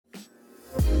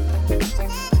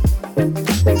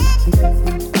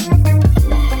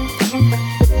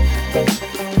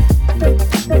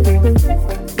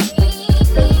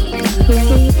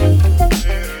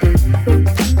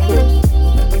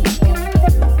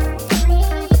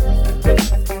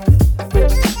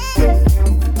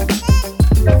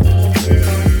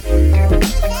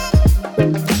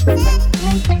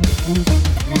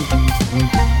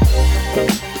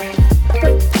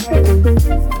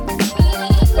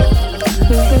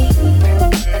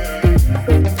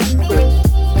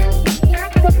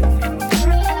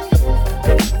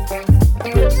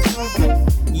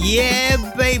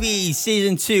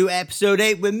Season 2, Episode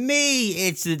 8 with me.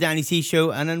 It's the Danny T Show,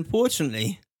 and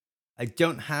unfortunately, I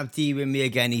don't have D with me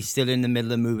again. He's still in the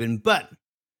middle of moving, but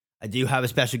I do have a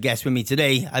special guest with me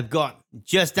today. I've got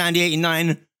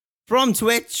JustAndy89 from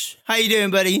Twitch. How you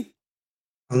doing, buddy?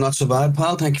 I'm not so bad,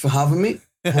 pal. Thank you for having me.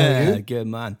 How are you? Good,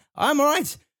 man. I'm all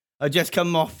right. I just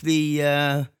come off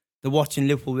the watching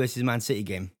Liverpool versus Man City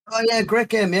game. Oh, yeah, great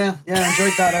game, yeah. Yeah, I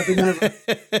enjoyed that every minute.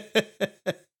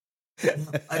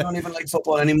 I don't even like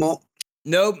football anymore.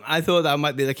 Nope, I thought that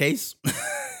might be the case.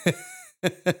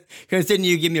 Because didn't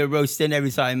you give me a roasting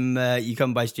every time you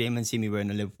come by stream and see me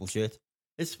wearing a Liverpool shirt?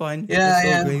 It's fine. Yeah,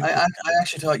 yeah. I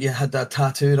actually thought you had that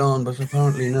tattooed on, but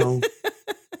apparently no.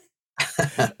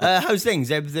 How's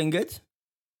things? Everything good?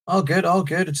 All good, all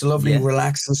good. It's a lovely,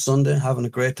 relaxing Sunday. Having a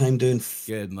great time doing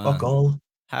good, man. Fuck all.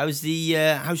 How's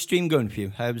stream going for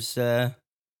you?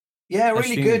 Yeah,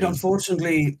 really good.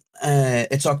 Unfortunately,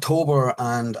 it's October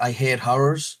and I hate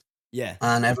horrors. Yeah.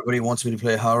 And everybody wants me to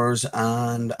play horrors,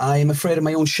 and I'm afraid of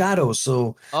my own shadows.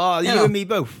 So, you and me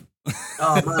both.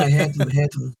 Oh man, I hate them.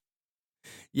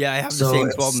 Yeah, I have the same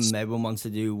problem. Everyone wants to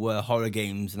do horror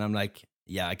games, and I'm like,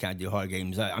 yeah, I can't do horror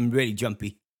games. I'm really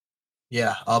jumpy.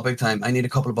 Yeah, big time. I need a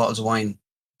couple of bottles of wine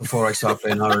before I start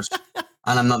playing horrors,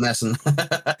 and I'm not messing.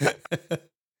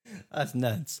 That's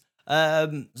nuts.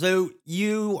 So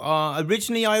you are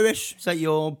originally Irish? Is that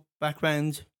your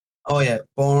background? Oh yeah,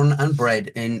 born and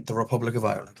bred in the Republic of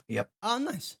Ireland. Yep. Oh,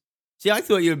 nice. See, I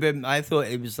thought I thought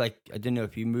it was like, I don't know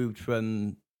if you moved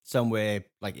from somewhere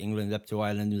like England up to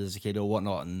Ireland as a kid or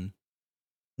whatnot. And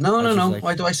no. Like,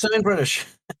 why do I sound British?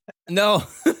 No,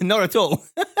 not at all.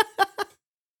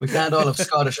 We can't all have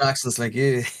Scottish accents like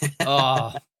you.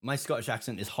 Oh, my Scottish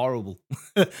accent is horrible.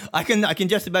 I can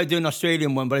just about do an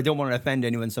Australian one, but I don't want to offend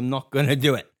anyone, so I'm not going to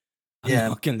do it.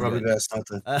 Probably best not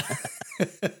to.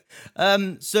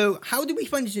 So how did we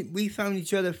find each other? We found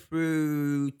each other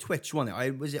through Twitch, wasn't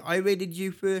it? I rated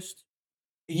you first?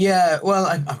 Yeah, well,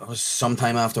 I was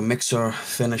sometime after Mixer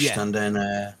finished, and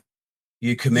then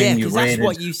you come in, you rated. That's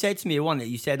what you said to me, wasn't it?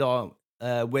 You said, where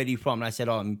are you from? And I said,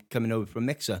 I'm coming over from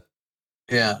Mixer.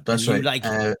 Yeah, that's right. Like,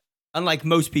 unlike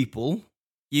most people,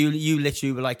 you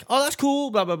literally were like, oh, that's cool,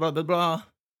 blah, blah, blah, blah, blah.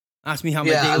 Asked me how my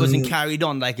day was and carried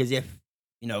on, like as if,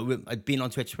 I'd been on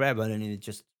Twitch forever, and then it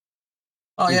just...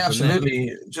 Oh, yeah,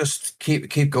 absolutely. Just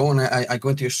keep going. I go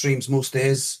into your streams most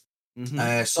days.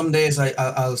 Mm-hmm. Some days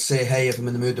I'll say, hey, if I'm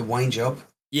in the mood to wind you up.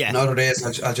 Yeah. And other days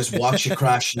I'll just watch you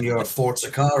crash in your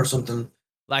Forza car or something.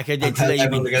 Like I did today.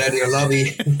 Everyone to get out of your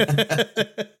lobby.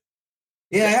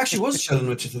 Yeah, I actually was chilling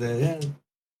with you today, yeah.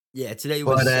 Yeah, today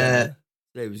was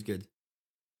good.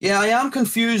 Yeah, I am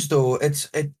confused, though.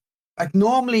 Like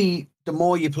normally, the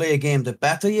more you play a game, the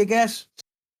better you get.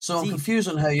 So I'm confused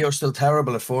on how you're still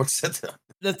terrible at Forza.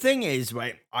 The thing is,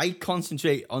 right, I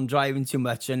concentrate on driving too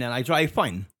much and then I drive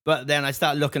fine. But then I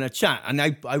start looking at chat, and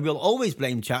I will always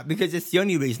blame chat because it's the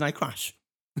only reason I crash.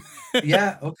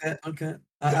 Yeah, okay.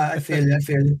 I feel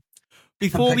you.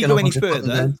 Before we go any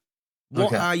further,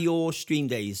 what are your stream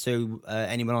days? So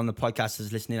anyone on the podcast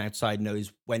that's listening outside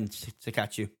knows when to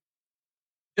catch you.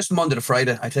 Just Monday to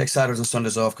Friday. I take Saturdays and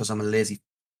Sundays off because I'm a lazy.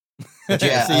 But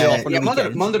yeah, so you're off on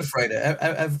Monday to Friday,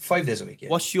 5 days a week. Yeah.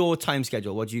 What's your time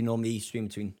schedule? What do you normally stream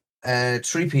between? 3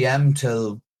 p.m.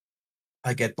 till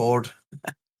I get bored.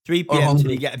 3 p.m. till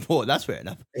you get bored. That's fair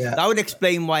enough. Yeah. That would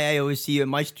explain why I always see you in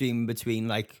my stream between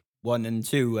like 1 and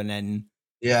 2, and then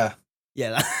yeah.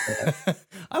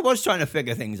 I was trying to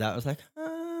figure things out. I was like,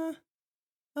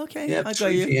 okay, yeah, I got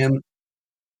 3 you. p.m.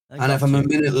 And if I'm a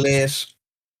minute late,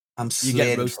 I'm slated. You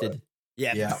get roasted.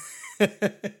 Yeah.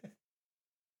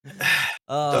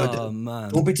 Oh, man.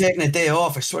 Don't be taking a day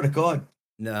off, I swear to God.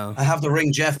 No. I have to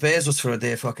ring Jeff Bezos for a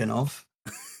day fucking off.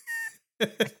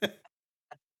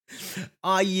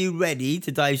 Are you ready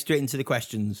to dive straight into the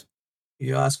questions?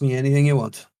 You ask me anything you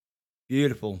want.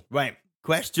 Beautiful. Right.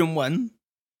 Question 1.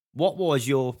 What was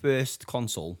your first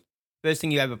console? First thing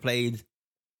you ever played?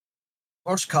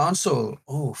 First console?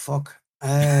 Oh, fuck.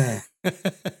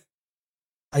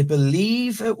 I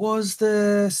believe it was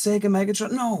the Sega Mega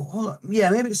Drive. No, hold on.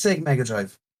 Yeah, maybe the Sega Mega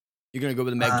Drive. You're going to go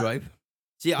with the Mega Drive?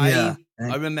 See, I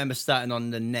remember starting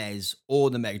on the NES or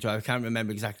the Mega Drive. I can't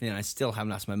remember exactly, and I still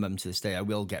haven't asked my mum to this day. I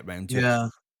will get round to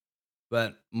it.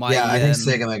 But I think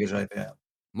Sega Mega Drive,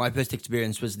 my first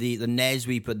experience was the NES.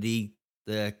 We put the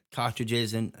cartridge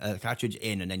in,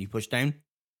 and then you push down.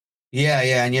 Yeah,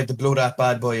 and you have to blow that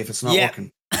bad boy if it's not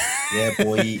working. Yeah,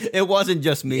 boy. It wasn't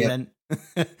just me then.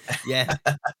 Yeah,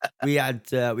 we had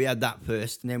that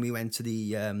first, and then we went to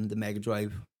the Mega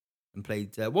Drive and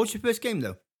played. What was your first game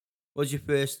though? What was your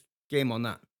first game on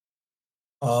that?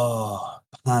 Oh,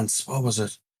 pants! What was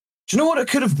it? Do you know what it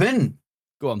could have been?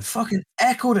 Go on. Fucking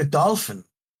Echo the Dolphin.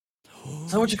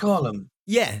 Is that what you call him?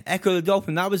 Yeah, Echo the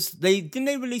Dolphin. That was didn't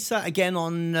they release that again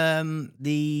on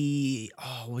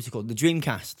what's it called? The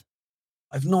Dreamcast.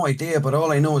 I've no idea, but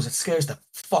all I know is it scares the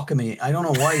fuck of me. I don't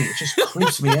know why. It just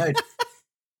creeps me out.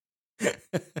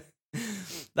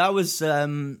 That was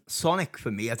Sonic for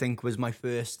me. I think was my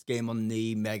first game on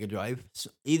the Mega Drive.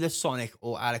 Either Sonic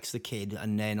or Alex the Kid,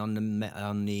 and then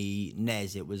on the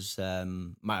NES it was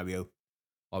Mario.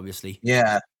 Obviously,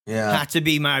 yeah, had to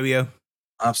be Mario.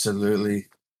 Absolutely.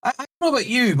 I don't know about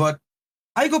you, but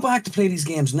I go back to play these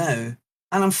games now,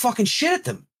 and I'm fucking shit at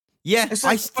them. Yeah, like,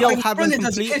 I still haven't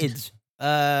completed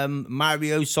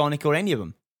Mario, Sonic, or any of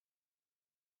them.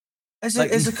 Is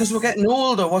it because we're getting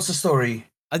old, or what's the story?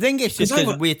 I think it's just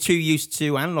because we're too used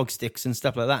to analog sticks and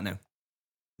stuff like that now.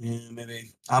 Yeah,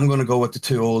 maybe. I'm going to go with the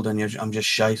too old, and I'm just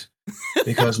shite.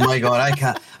 Because, my God,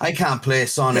 I can't play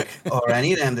Sonic or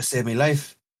any of them to save my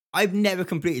life. I've never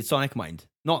completed Sonic Mind.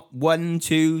 Not 1,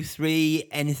 2, 3,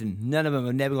 anything. None of them.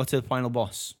 I've never got to the final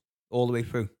boss all the way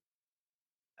through.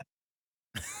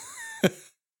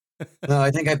 No, I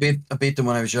think I beat them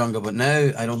when I was younger, but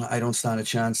now I don't stand a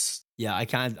chance. Yeah, I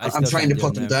can't. I'm trying to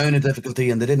put them down in difficulty,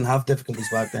 and they didn't have difficulties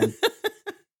back then.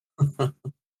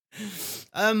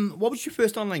 What was your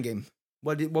first online game?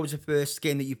 What was the first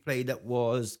game that you played that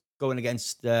was going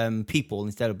against people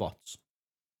instead of bots?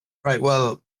 Right.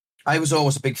 Well, I was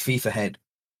always a big FIFA head.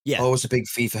 Yeah. Always a big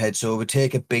FIFA head. So it would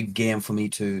take a big game for me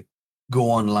to go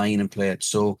online and play it.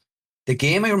 So the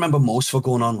game I remember most for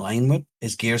going online with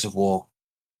is Gears of War.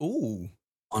 Ooh.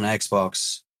 On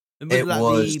Xbox. It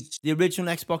was the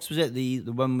original Xbox, was it? The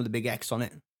one with the big X on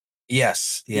it?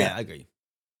 Yes. Yeah, I agree.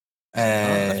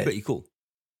 That's pretty cool.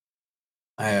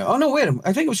 Oh, no, wait.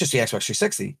 I think it was just the Xbox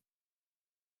 360.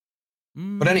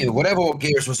 But anyway, whatever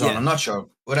Gears was on, I'm not sure.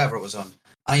 Whatever it was on.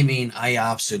 I mean, I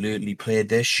absolutely played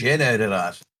the shit out of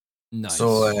that. Nice.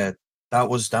 So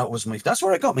that's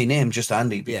where I got my name, Just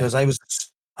Andy, because I was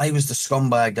the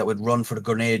scumbag that would run for the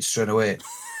grenades straight away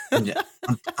and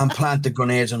plant the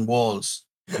grenades on walls.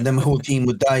 And then my whole team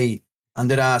would die, and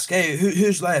they'd ask, "Hey,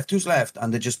 who's left? Who's left?"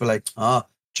 And they'd just be like,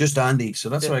 Just Andy. So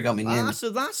that's where I got my name. So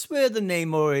that's where the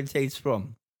name originates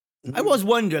from. I was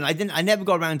wondering. I never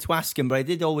got around to asking, but I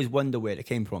did always wonder where it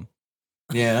came from.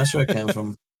 Yeah, that's where it came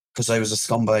from. Because I was a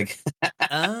scumbag.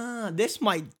 This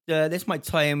might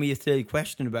tie in with your third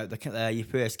question about your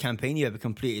first campaign you ever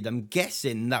completed. I'm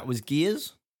guessing that was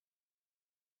Gears.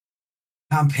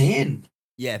 Campaign?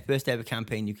 Yeah, first ever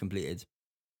campaign you completed.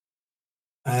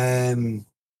 Well,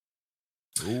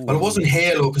 it wasn't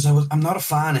Halo because I'm not a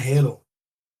fan of Halo.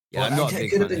 Yeah, I'm not a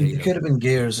big fan of Halo. It could have been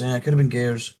Gears. Yeah, it could have been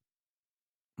Gears.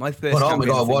 My first. But oh my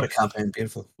God, what a campaign!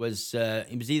 Beautiful. Was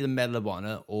it was either Medal of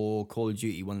Honor or Call of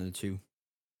Duty, one of the two.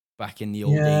 Back in the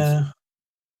old days.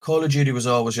 Call of Duty was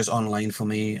always just online for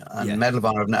me, and Medal of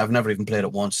Honor I've never even played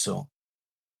it once. So,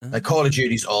 like Call of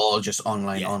Duty's all just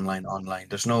online.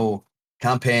 There's no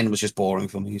campaign. Was just boring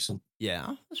for me. So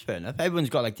yeah, that's fair enough.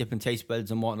 Everyone's got like different taste buds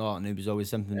and whatnot, and it was always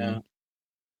something. Yeah.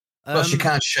 Plus, you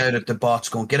can't shout at the bots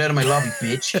going, "Get out of my lobby,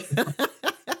 bitch."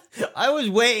 I was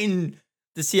waiting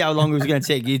to see how long it was going to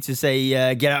take you to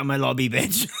say, "Get out of my lobby,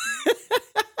 bitch."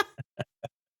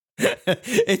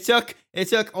 It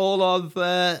took all of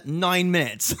 9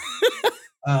 minutes.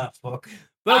 Fuck.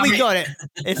 But we got it.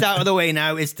 It's out of the way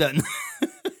now. It's done.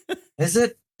 Is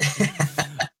it?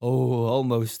 Oh,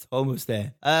 almost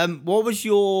there. What was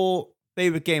your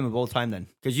favorite game of all time then?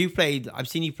 Because I've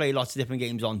seen you play lots of different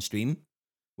games on stream.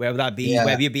 Whether that be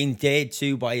whether you're being dared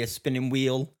to by a spinning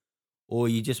wheel, or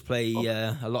you just play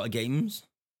a lot of games.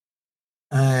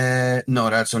 No,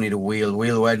 that's only the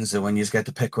wheel Wednesday when you just get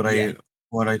to pick what I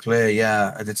play.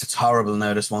 Yeah, it's horrible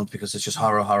now this month because it's just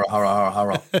horror.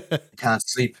 I can't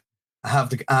sleep. I have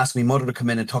to ask my mother to come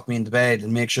in and tuck me into bed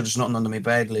and make sure there's nothing under my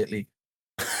bed lately.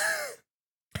 I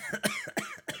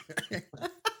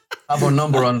have a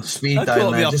number on speed dial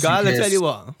now, just in case. I tell you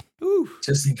what. Ooh.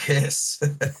 Just in case.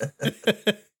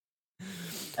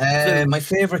 My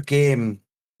favorite game.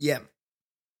 Yeah.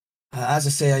 As I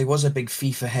say, I was a big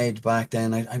FIFA head back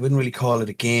then. I wouldn't really call it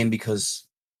a game because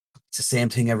it's the same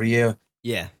thing every year.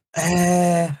 Yeah.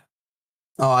 I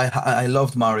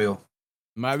loved Mario.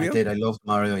 Mario? I did. I loved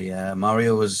Mario. Yeah,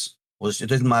 Mario was it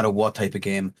didn't matter what type of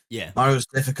game. Yeah. Mario was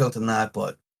difficult in that,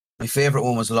 but my favorite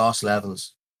one was Lost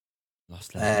Levels.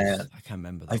 Lost Levels. I can't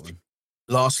remember that one.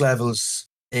 Lost Levels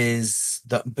is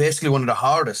basically one of the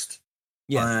hardest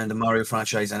in the Mario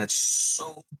franchise, and it's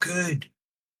so good.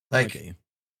 Like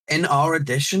in our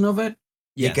edition of it,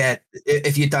 you get,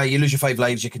 if you die, you lose your 5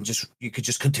 lives. You could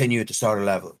just continue at the start of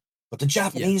the level. But the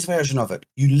Japanese version of it,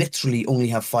 you literally only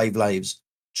have 5 lives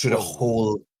through the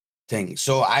whole thing.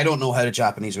 So I don't know how the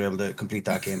Japanese were able to complete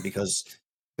that game because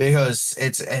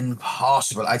it's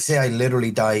impossible. I'd say I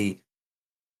literally die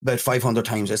about 500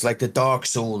 times. It's like the Dark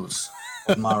Souls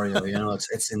of Mario. You know,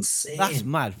 it's insane. That's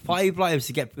mad. 5 lives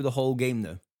to get through the whole game,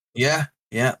 though. Yeah,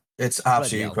 it's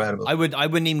absolutely incredible. I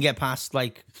wouldn't even get past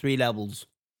like 3 levels.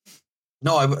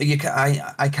 No,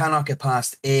 I cannot get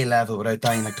past a level without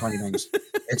dying like 20 times.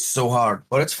 It's so hard,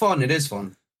 but it's fun. It is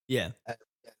fun. Yeah.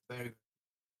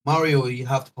 Mario, you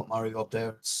have to put Mario up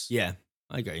there. Yeah,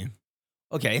 I got you.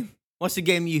 Okay, what's the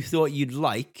game you thought you'd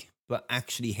like but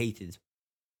actually hated?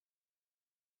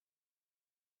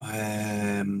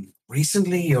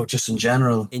 Recently or just in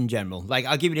general? In general. Like,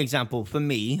 I'll give you an example. For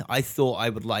me, I thought I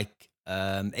would like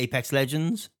Apex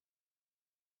Legends.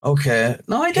 Okay.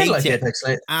 No, I did like Apex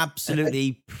Legends.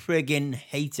 Absolutely friggin'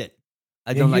 hate it.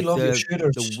 I don't like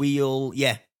the wheel.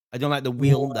 Yeah, I don't like the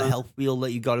wheel, the health wheel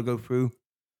that you got to go through.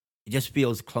 It just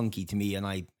feels clunky to me, and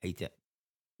I hate it.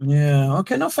 Yeah,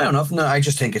 okay, no, fair enough. No, I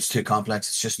just think it's too complex.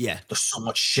 It's just, there's so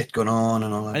much shit going on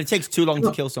and all that. And it takes too long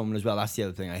to kill someone as well. That's the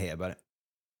other thing I hate about it.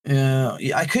 Yeah,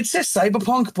 I could say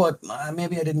Cyberpunk, but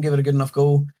maybe I didn't give it a good enough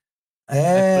go.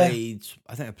 I think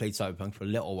I played Cyberpunk for a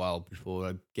little while before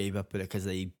I gave up with it because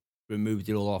they removed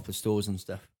it all off the stores and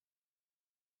stuff.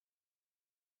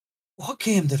 What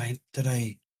game did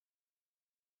I?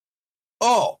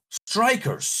 Oh,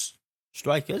 Strikers.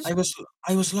 Strikers?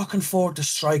 I was looking forward to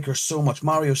Strikers so much.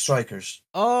 Mario Strikers.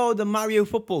 Oh, the Mario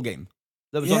football game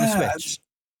that was on the Switch.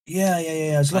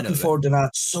 Yeah. I was looking forward to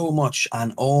that so much,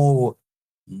 and oh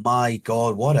my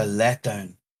god, what a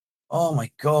letdown! Oh my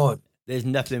god. There's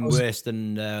nothing worse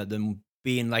than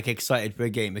being like excited for a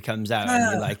game that comes out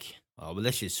and you're like, oh well,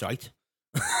 this is shite.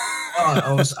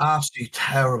 Oh, it was absolutely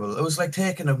terrible. It was like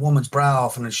taking a woman's bra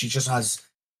off and she just has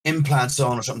implants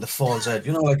on or something that falls out.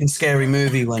 You know, like in Scary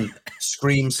Movie when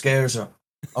Scream scares her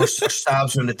or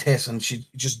stabs her in the tit and she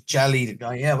just jellied.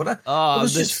 Yeah, but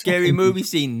the Scary Movie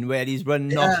scene where he's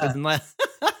running off with that.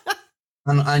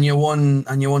 and your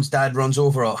one's dad runs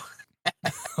over her.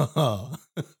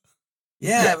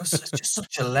 Yeah, it was just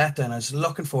such a letdown. I was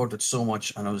looking forward to it so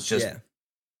much, and I was just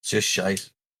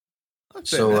shite.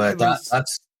 So that's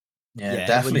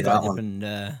definitely that one.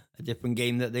 A different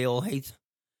game that they all hate.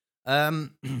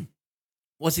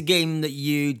 What's a game that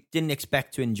you didn't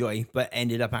expect to enjoy but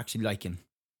ended up actually liking?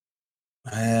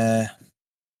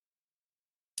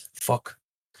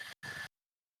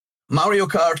 Mario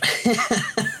Kart.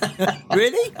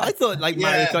 Really? I thought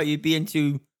Mario Kart you'd be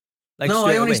into. No,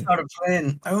 I only started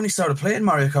playing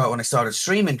Mario Kart when I started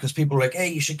streaming because people were like,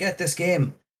 "Hey, you should get this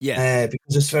game." Yeah,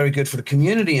 because it's very good for the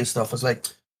community and stuff. I was like,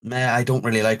 "Man, I don't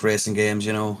really like racing games,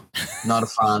 you know, not a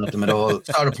fan of them at all."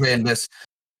 Started playing this,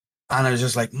 and I was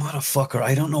just like, "Motherfucker,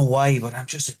 I don't know why, but I'm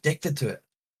just addicted to it."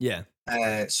 Yeah.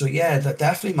 So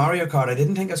definitely Mario Kart. I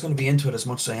didn't think I was going to be into it as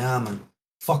much as I am, and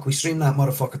we stream that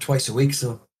motherfucker twice a week.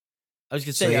 So I was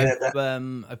gonna say,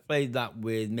 I played that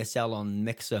with Miss L on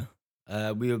Mixer.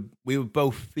 We were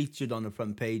both featured on the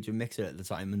front page of Mixer at the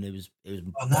time, and it was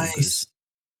nice.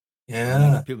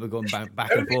 Yeah, people were going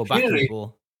back and forth.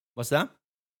 What's that?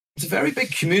 It's a very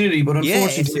big community, but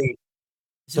unfortunately,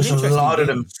 there's a lot of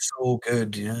them so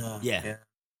good. Yeah.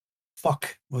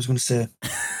 Fuck, what was I going to say?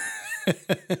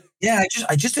 Yeah,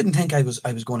 I just didn't think I was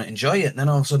going to enjoy it, and then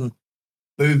all of a sudden,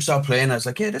 boom, start playing. I was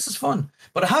like, yeah, this is fun.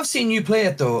 But I have seen you play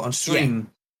it though on stream. Yeah.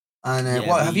 And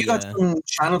have you got some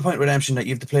channel point redemption that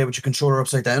you have to play with your controller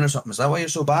upside down or something? Is that why you're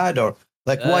so bad, or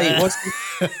like why?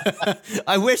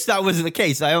 I wish that was the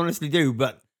case. I honestly do,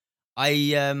 but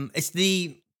it's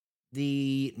the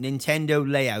Nintendo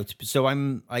layout. So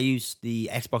I use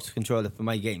the Xbox controller for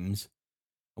my games.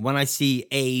 And when I see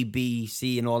A, B,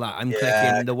 C, and all that, I'm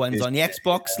clicking the ones on the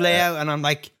Xbox layout, and I'm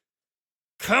like,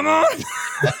 come on!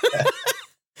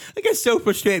 I get so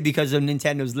frustrated because of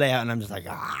Nintendo's layout, and I'm just like,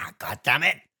 god damn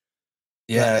it!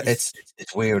 Yeah, it's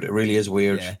weird. It really is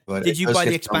weird. Yeah. But did you buy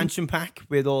the expansion pack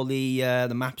with all the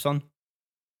maps on?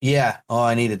 Yeah. Oh,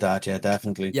 I needed that. Yeah,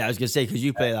 definitely. Yeah, I was gonna say because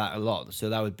you play that a lot, so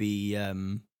that would be a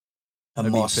must.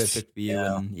 Be perfect for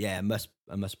you. Yeah. And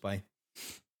a must buy.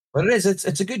 But it is.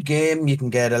 It's a good game. You can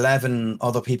get 11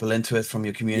 other people into it from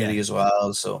your community as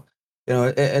well. So,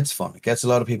 it's fun. It gets a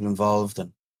lot of people involved,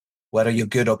 and whether you're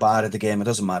good or bad at the game, it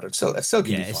doesn't matter. It's still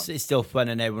can be fun. It's still fun,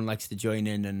 and everyone likes to join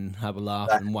in and have a laugh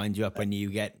and wind you up when you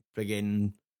get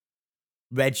friggin'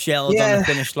 red shells on the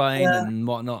finish line and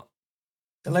whatnot.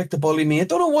 They like to bully me. I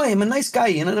don't know why. I'm a nice guy.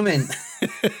 You know what I mean?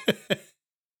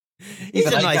 He's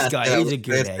a nice guy. He's a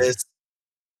good egg.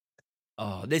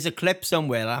 Oh, there's a clip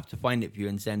somewhere. I'll have to find it for you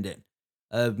and send it.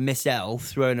 Of Miss L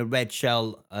throwing a red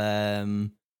shell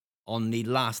on the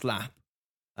last lap.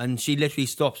 And she literally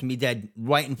stops me dead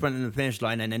right in front of the finish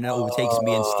line and then overtakes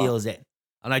me and steals it.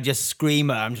 And I just scream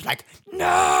at her. I'm just like,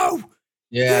 no!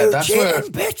 Yeah, that's where...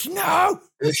 bitch, no!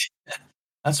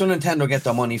 That's where Nintendo get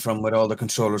their money from with all the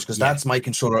controllers, because that's my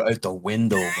controller out the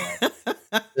window, bro.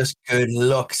 Just good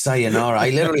luck, sayonara. I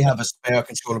literally have a spare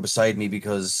controller beside me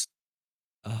because...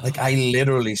 I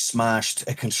literally smashed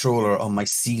a controller on my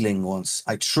ceiling once.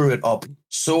 I threw it up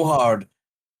so hard,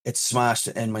 it smashed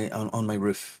in on my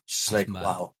roof. Just like,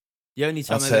 wow. The only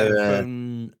time I've ever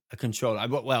thrown a controller,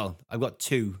 I've got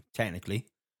two, technically.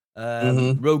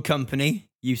 Road Company.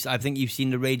 I think you've seen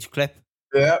the Rage clip.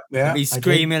 Yeah. He's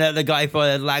screaming at the guy for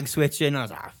the lag switching. I was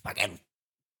like, fucking,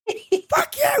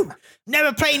 fuck you!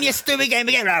 Never playing your stupid game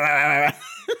again.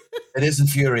 It is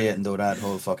infuriating, though, that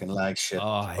whole fucking lag shit. Oh,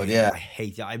 I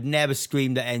hate it. I've never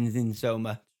screamed at anything so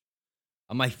much.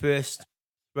 And my first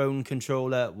thrown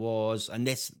controller was, and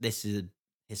this is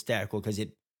hysterical because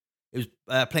it was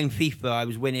playing FIFA. I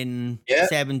was winning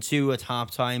 7-2 at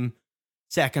halftime.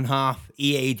 Second half,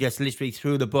 EA just literally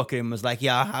threw the book and was like,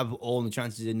 I have all the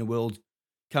chances in the world.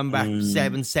 Come back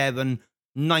 7-7,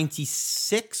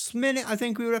 96th minute, I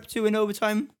think we were up to in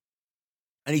overtime.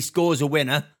 And he scores a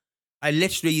winner. I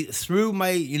literally threw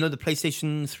my, the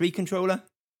PlayStation 3 controller.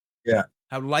 Yeah.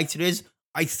 How light it is.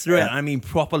 I threw it, I mean,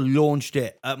 proper launched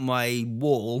it at my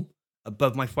wall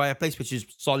above my fireplace, which is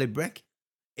solid brick.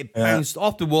 It bounced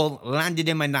off the wall, landed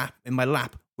in my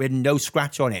lap with no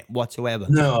scratch on it whatsoever.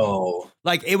 No.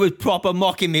 Like, it was proper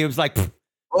mocking me. It was like,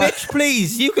 bitch,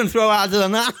 please, you can throw harder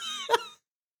than that.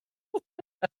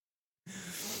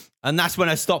 And that's when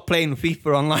I stopped playing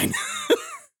FIFA online.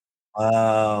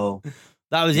 Wow.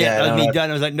 That was it. That was me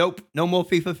done. I was like, nope, no more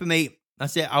FIFA for me.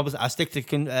 That's it. I stick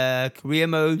to career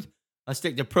mode. I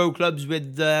stick to pro clubs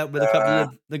with a couple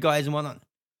of the guys and whatnot.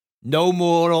 No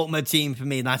more Ultimate Team for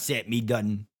me. That's it. Me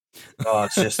done. Oh,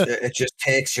 it just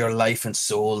takes your life and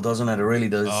soul, doesn't it? It really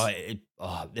does.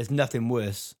 There's nothing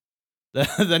worse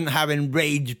than having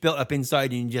rage built up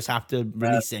inside you and you just have to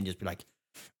release it and just be like,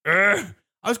 Urgh.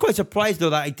 I was quite surprised though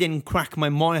that I didn't crack my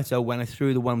monitor when I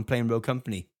threw the one playing Road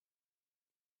Company.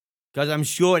 Because I'm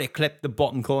sure it clipped the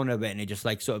bottom corner of it and it just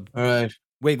like sort of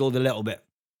wiggled a little bit.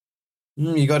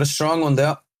 You got a strong one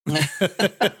there.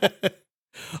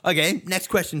 Okay, next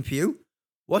question for you.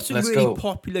 What's a really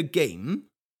popular game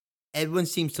everyone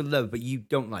seems to love but you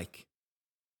don't like?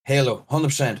 Halo,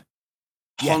 100%.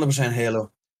 100%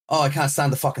 Halo. Oh, I can't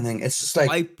stand the fucking thing. It's just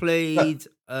like... I played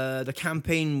the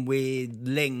campaign with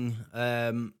Ling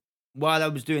while I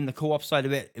was doing the co-op side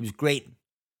of it. It was great.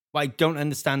 But I don't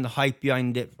understand the hype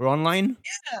behind it for online.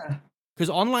 Yeah. Because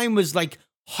online was like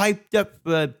hyped up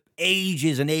for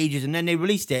ages and ages, and then they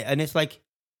released it, and it's like,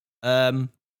 what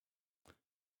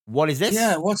is this?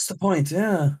 Yeah, what's the point?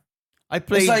 Yeah. I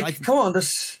played... It's like, come on,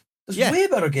 there's way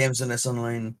better games than this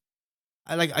online.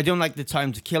 I don't like the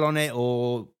time to kill on it,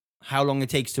 or how long it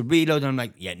takes to reload, and I'm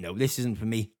like, yeah, no, this isn't for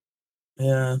me.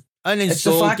 Yeah.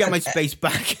 Uninstall, get my space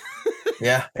back.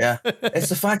 Yeah. It's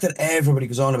the fact that everybody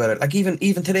goes on about it. Like even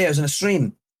today, I was in a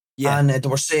stream, and they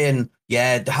were saying,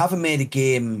 they haven't made a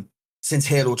game since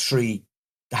Halo 3.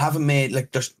 They haven't made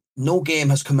there's no game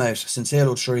has come out since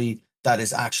Halo 3 that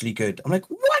is actually good. I'm like,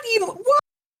 what are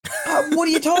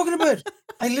you talking about?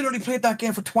 I literally played that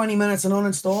game for 20 minutes and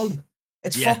uninstalled.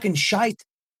 It's fucking shite.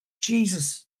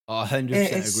 Jesus. Oh,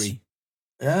 100% agree.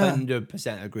 Yeah.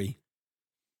 100% agree.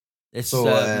 So,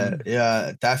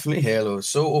 definitely Halo.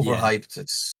 So overhyped.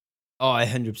 It's... Oh, I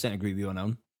 100% agree with you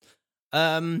on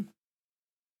that.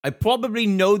 I probably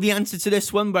know the answer to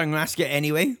this one, but I'm going to ask it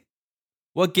anyway.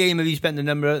 What game have you spent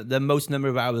the most number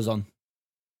of hours on?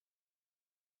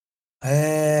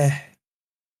 Well,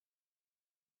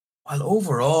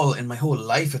 overall, in my whole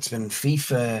life, it's been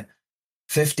FIFA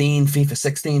 15, FIFA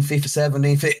 16, FIFA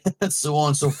 17, so on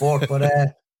and so forth.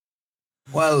 But...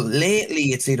 well,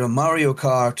 lately it's either Mario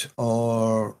Kart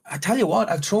or... I tell you what,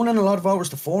 I've thrown in a lot of hours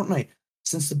to Fortnite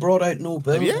since they brought out no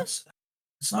build. It's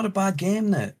not a bad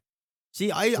game now.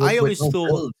 See, I always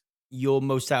thought your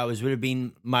most hours would have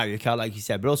been Mario Kart, like you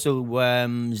said, but also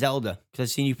Zelda, because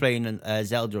I've seen you playing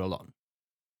Zelda a lot.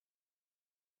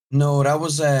 No, that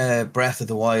was Breath of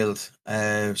the Wild.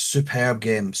 Superb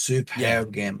game.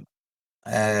 Superb game.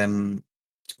 But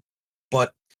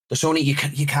there's only you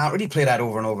can't really play that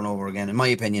over and over and over again, in my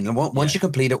opinion. And once you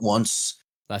complete it once,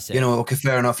 that's it. Okay,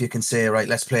 fair enough. You can say, right,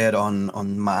 let's play it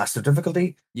on master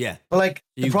difficulty. Yeah. But like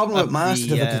the problem with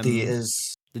master difficulty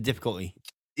is the difficulty.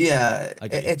 Yeah,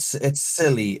 it's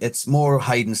silly. It's more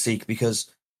hide and seek because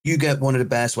you get one of the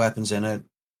best weapons in it.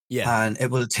 Yeah. And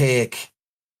it'll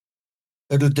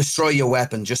destroy your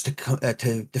weapon just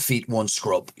to defeat one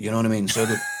scrub. You know what I mean? So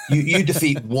you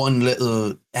defeat one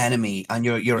little enemy and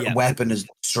your weapon is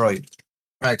destroyed.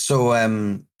 Right. So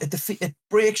it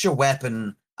breaks your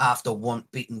weapon after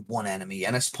beating one enemy,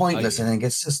 and it's pointless. I think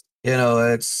it's just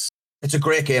it's a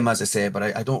great game, as I say, but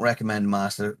I don't recommend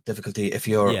master difficulty if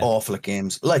you're awful at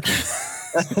games like me.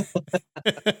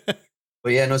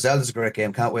 But yeah, no, Zelda's a great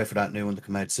game. Can't wait for that new one to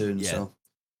come out soon. Yeah. So.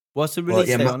 What's the release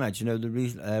date on that? Do you know the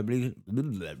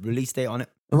release date on it?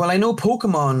 Well, I know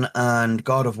Pokemon and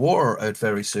God of War are out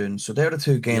very soon, so they're the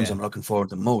two games I'm looking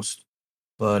forward to most.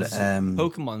 But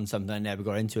Pokemon, something I never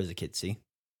got into as a kid. See?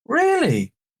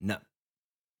 Really? No,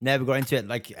 never got into it.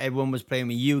 Like everyone was playing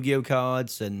with Yu-Gi-Oh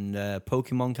cards and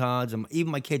Pokemon cards, and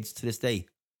even my kids to this day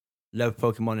love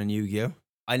Pokemon and Yu-Gi-Oh.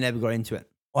 I never got into it.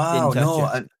 Wow,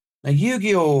 no,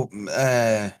 Yu-Gi-Oh.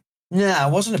 I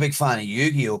wasn't a big fan of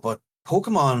Yu-Gi-Oh, but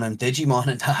Pokemon and Digimon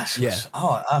and that.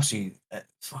 I absolutely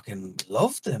fucking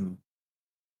loved them.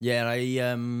 Yeah, I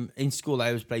in school I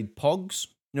always played Pogs.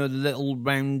 You know, the little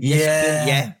round disc thing?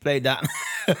 Yeah, played that.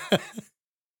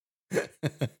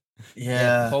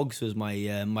 Pogs was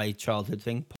my my childhood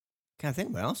thing. Can't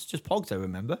think what else. Just Pogs I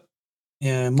remember.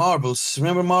 Yeah, marbles.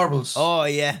 Remember marbles? Oh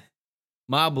yeah.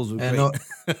 Marbles were great. No,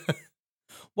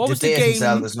 what was the game? game?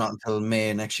 Zelda's not until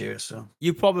May next year, so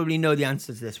you probably know the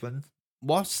answer to this one.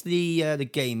 What's the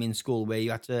game in school where you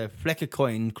had to flick a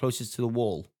coin closest to the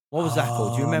wall? What was that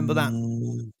called? Do you remember that?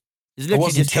 It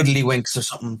wasn't Tiddlywinks or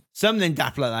something. Something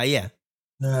daft like that, yeah.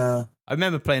 Yeah. I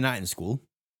remember playing that in school.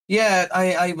 Yeah,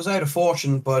 I was out of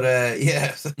fortune, but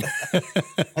yeah.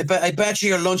 I bet you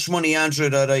your lunch money, Andrew,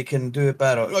 that I can do it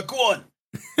better. Like, go on.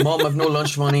 Mom, I've no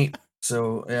lunch money,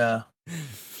 so yeah.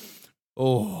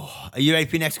 Oh, are you ready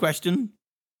for your next question?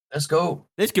 Let's go.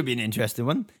 This could be an interesting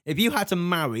one. If you had to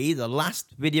marry the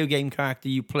last video game character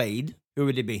you played, who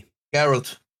would it be?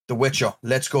 Geralt, The Witcher.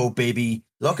 Let's go, baby.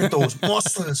 Look at those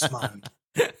muscles, man.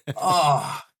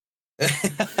 Oh.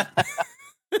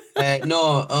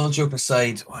 No, all joke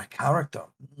aside, what a character.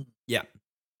 Yeah.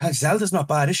 Zelda's not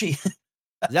bad, is she?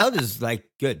 Zelda's like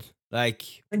good.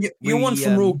 Like and you're one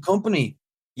from Rogue Company.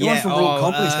 One from Rogue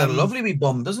Company's got a lovely wee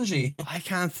bum, doesn't she? I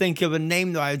can't think of a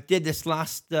name though. I did this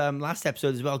last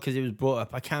episode as well because it was brought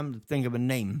up. I can't think of a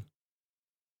name.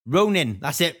 Ronin,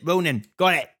 that's it. Ronin,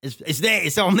 got it. It's there.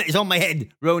 It's on my head.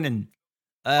 Ronin.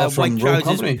 White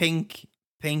trousers, pink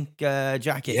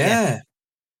jacket. Yeah.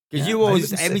 Because you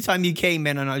always, every time you came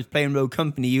in and I was playing Rogue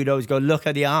Company, you'd always go, look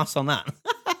at the arse on that.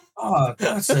 Oh,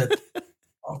 that's it.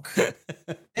 Okay.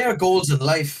 There are goals in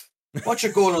life. What's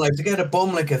your goal in life? To get a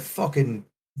bum like a fucking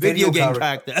video game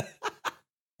character.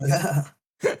 Yeah.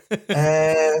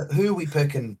 Who are we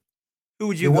picking? Who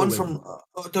would you go one with? From?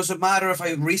 Does it matter if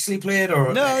I recently played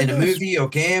or in a movie or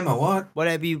game or what?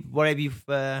 Whatever your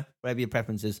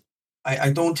preference is.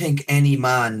 I don't think any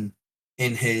man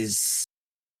in his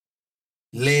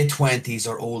late 20s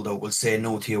or older will say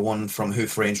no to you one from Who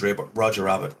Framed Roger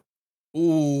Rabbit.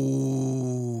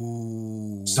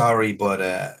 Ooh. Sorry,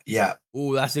 but yeah.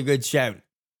 Ooh, that's a good shout.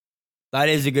 That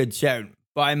is a good shout.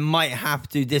 But I might have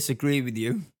to disagree with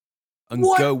you and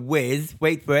go with,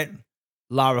 wait for it,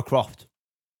 Lara Croft.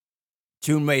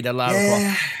 Tomb Raider Lara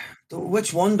Croft.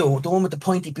 Which one though? The one with the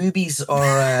pointy boobies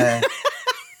or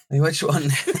which one?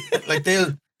 Like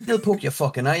they'll poke your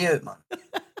fucking eye out, man.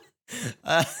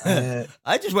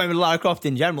 I just went with Lara Croft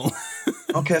in general.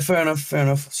 Okay, fair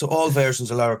enough. So all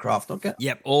versions of Lara Croft, okay?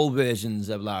 Yep, all versions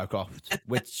of Lara Croft,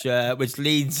 which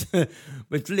leads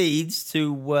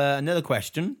to another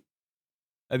question.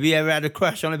 Have you ever had a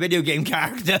crush on a video game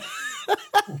character?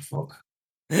 Oh fuck!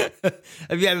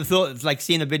 Have you ever thought it's like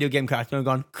seeing a video game character and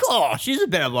gone, "Gosh, she's a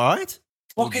bit of alright"?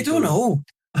 Fuck, I don't know.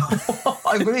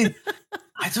 I mean,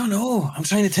 I don't know. I'm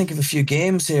trying to think of a few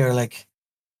games here, like.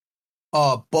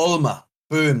 Oh, Bulma.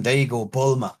 Boom, there you go,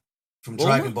 Bulma. From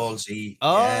Dragon Ball Z.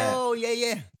 Oh,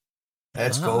 yeah.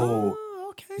 Let's go.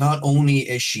 Okay. Not only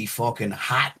is she fucking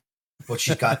hot, but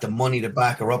she's got the money to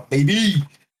back her up, baby.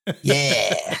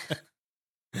 Yeah.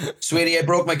 Sweetie, I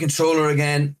broke my controller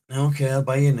again. Okay, I'll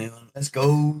buy you a new one. Let's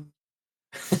go.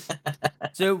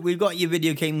 So we've got your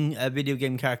video game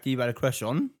character you've had a crush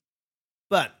on.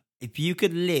 But if you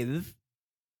could live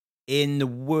in the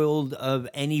world of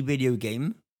any video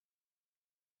game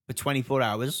for 24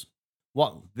 hours,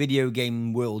 what video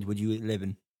game world would you live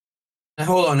in? Now,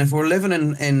 hold on. If we're living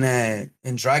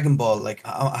in Dragon Ball, like,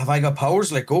 have I got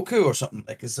powers like Goku or something?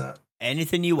 Like, is that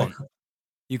anything you want?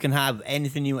 You can have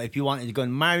anything you want. If you wanted to go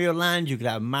in Mario Land, you could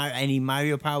have any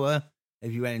Mario power.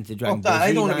 If you went into Dragon Ball Z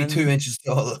I don't want to Land. be 2 inches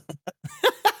tall.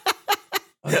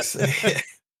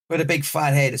 With a big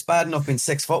fat head. It's bad enough being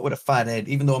 6 foot with a fat head,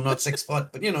 even though I'm not 6 foot,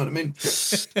 but you know what I mean?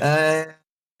 Let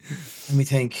me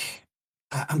think.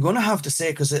 I'm going to have to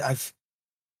say, because I've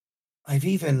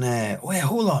even, wait,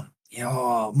 hold on.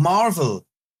 Marvel.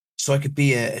 So I could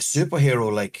be a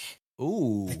superhero like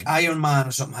Iron Man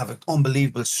or something, have an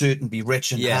unbelievable suit and be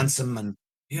rich and handsome and,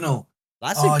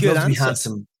 That's a good answer. Be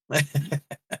handsome.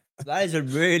 That is a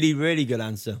really, really good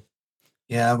answer.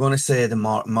 Yeah, I'm going to say the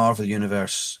Marvel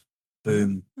Universe.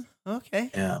 Boom. Okay.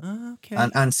 Yeah. Okay.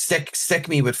 And stick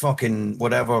me with fucking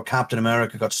whatever Captain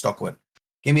America got stuck with.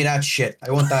 Give me that shit. I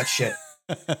want that shit.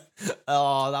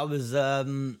 Oh, that was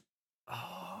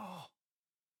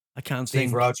I can't think.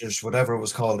 Steve Rogers, whatever it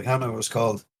was called. I can't remember what it was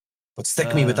called. But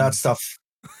stick me with that stuff.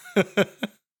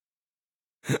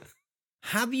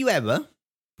 Have you ever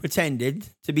pretended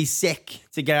to be sick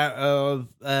to get out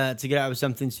of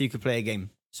something so you could play a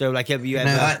game? So, like, have you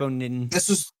ever phoned in? This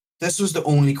was the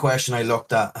only question I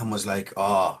looked at and was like,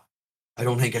 I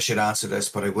don't think I should answer this,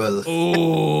 but I will.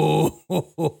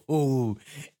 Oh,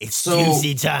 it's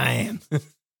juicy time.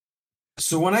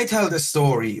 So when I tell this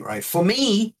story, right, for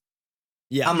me,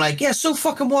 I'm like, yeah, so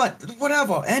fucking what?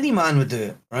 Whatever. Any man would do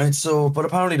it, right? So, but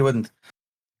apparently they wouldn't.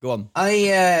 Go on.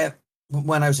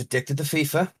 When I was addicted to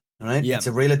FIFA, right? Yeah. It's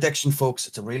a real addiction, folks.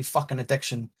 It's a real fucking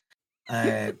addiction.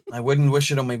 I wouldn't wish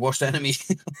it on my worst enemy.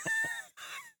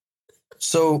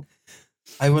 So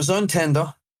I was on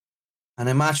Tinder and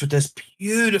I matched with this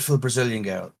beautiful Brazilian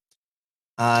girl.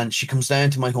 And she comes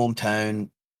down to my hometown.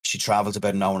 She travels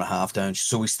about an hour and a half down.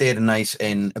 So we stayed a night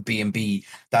in a B&B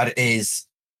that is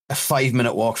a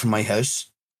 5-minute walk from my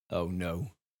house. Oh, no.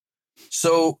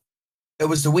 So it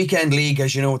was the weekend league,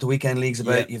 as you know what the weekend league's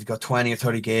about. Yep. You've got 20 or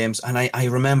 30 games. And I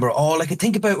remember all I could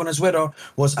think about when I was with her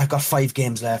was, I've got 5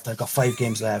 games left.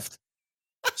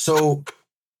 So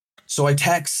I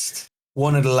text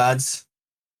one of the lads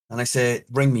and I say,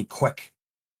 ring me quick.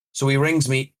 So he rings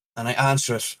me and I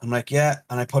answer it. I'm like, yeah.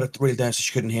 And I put it real down so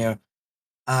she couldn't hear.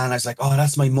 And I was like, oh,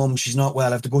 that's my mum. She's not well.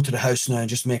 I have to go to the house now and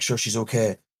just make sure she's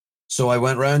okay. So I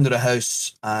went round to the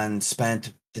house and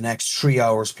spent the next 3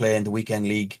 hours playing the weekend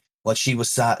league while she was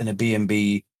sat in a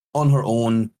B&B on her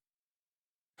own.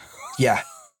 Yeah.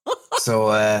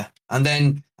 So, and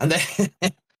then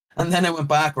I went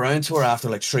back around to her after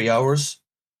like 3 hours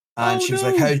and she was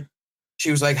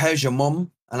like, how's your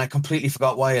mum? And I completely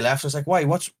forgot why I left. I was like, why?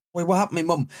 What happened to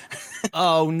my mum?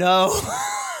 Oh no.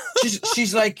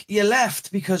 She's like, you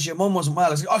left because your mum wasn't well.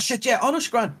 I was like, oh shit, yeah, no, she's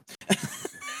grand.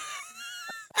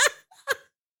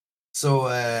 So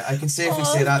I can safely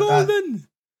say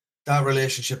that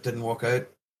relationship didn't work out.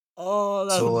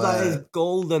 Oh, that is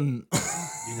golden.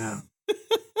 Yeah.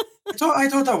 I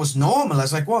thought that was normal. I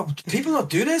was like, what? People not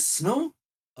do this? No?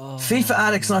 FIFA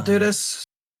addicts not do this?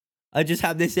 I just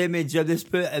have this image of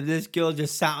this girl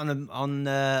just sat on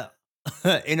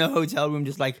in a hotel room,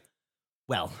 just like,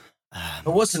 well. It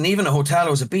wasn't even a hotel.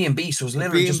 It was a B&B, so it was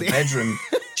literally just a bedroom.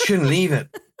 She couldn't leave it.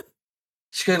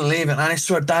 And I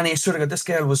swear to God, this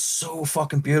girl was so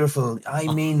fucking beautiful. I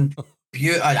mean,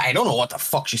 I don't know what the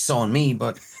fuck she saw in me,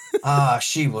 but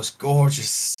she was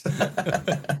gorgeous.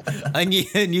 And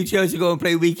you chose to go and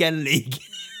play weekend league.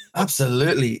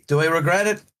 Absolutely. Do I regret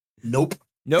it? Nope.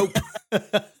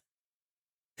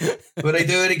 Would I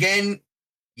do it again?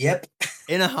 Yep.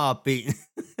 In a heartbeat.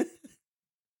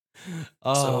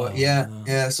 So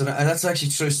so that's actually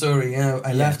a true story.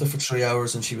 I left her for 3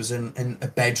 hours and she was in a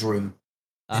bedroom.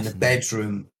 On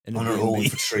her own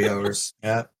for 3 hours.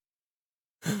 Yeah.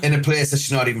 In a place that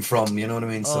she's not even from, you know what I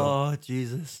mean? So. Oh,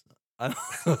 Jesus.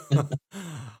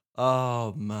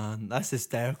 Oh, man. That's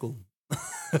hysterical.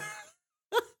 I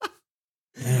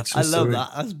love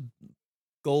that. That's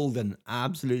golden.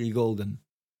 Absolutely golden.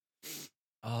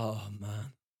 Oh,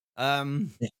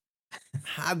 man.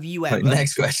 Have you ever... Right,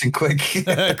 next question, quick.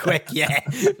 Quick, yeah.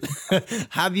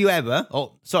 Have you ever...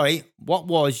 Oh, sorry. What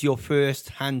was your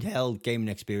first handheld gaming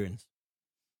experience?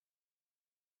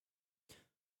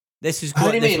 This is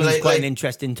quite an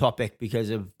interesting topic because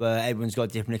of everyone's got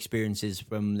different experiences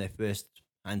from their first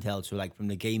handheld. So, like, from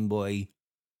the Game Boy...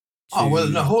 Oh, well,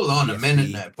 no, hold on a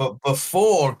minute now. But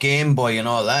before Game Boy and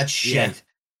all that shit...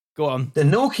 Go on. The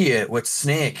Nokia with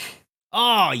Snake.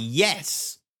 Oh,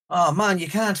 yes. Oh, man, you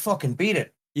can't fucking beat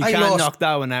it. You can't knock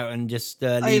that one out and just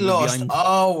leave I lost behind.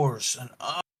 hours and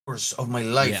hours of my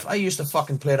life. I used to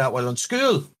fucking play that while in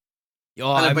school.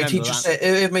 Oh, and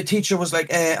if my teacher was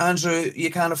like, Andrew,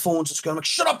 you can't have phones at school, I'm like,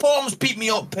 shut up, Holmes, beat me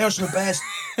up, personal best.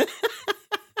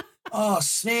 Oh,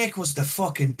 Snake was the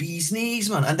fucking bee's knees,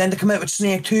 man. And then they come out with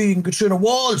Snake 2, you can go through the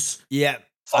walls. Yeah.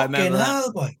 Fucking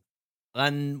hell, boy.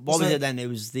 And what was it then? It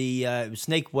was it was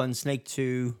Snake 1, Snake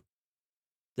 2.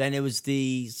 Then it was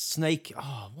the Snake.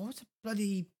 Oh, what was it?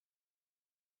 Bloody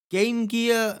Game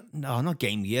Gear? No, not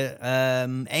Game Gear.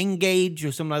 Engage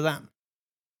or something like that.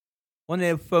 On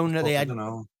their phone that they had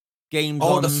games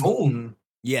on. Oh, the phone?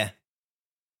 Yeah.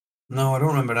 No, I don't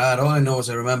remember that. All I know is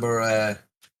I remember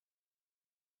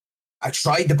I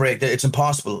tried to break it. It's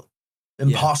impossible.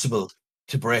 Impossible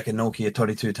to break a Nokia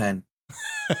 3210.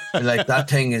 Like, that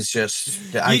thing is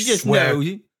just... I just swear,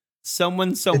 know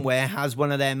someone somewhere has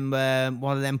one of them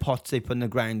pots they put in the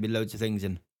ground with loads of things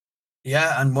in.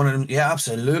 Yeah, and one of them... Yeah,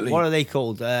 absolutely. What are they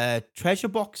called? Treasure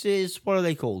boxes? What are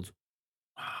they called?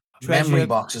 Memory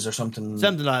boxes or something.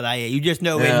 Something like that, yeah. You just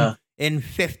know in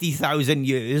 50,000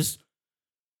 years,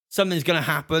 something's going to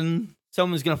happen.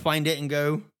 Someone's going to find it and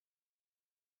go,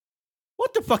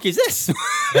 what the fuck is this?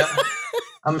 Yeah.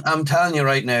 I'm telling you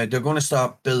right now, they're going to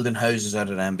start building houses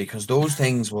out of them because those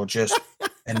things were just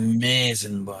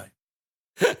amazing, boy.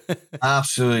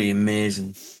 Absolutely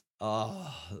amazing.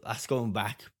 Oh, that's going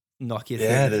back. Nokia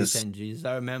 3210Gs.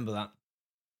 I remember that.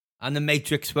 And the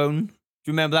Matrix phone. Do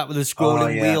you remember that with the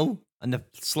scrolling wheel and the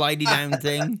slidey down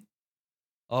thing?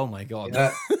 Oh my God.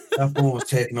 Yeah, that phone was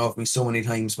taken off me so many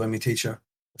times by my teacher.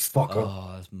 Fucker.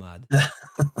 Oh, that's mad.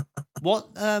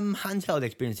 What handheld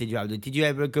experience did you have? Did you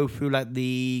ever go through like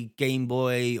the Game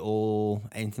Boy or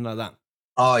anything like that?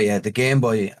 Oh yeah, the Game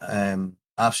Boy,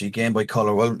 absolutely Game Boy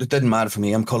Color. Well, it didn't matter for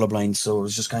me. I'm colorblind, so it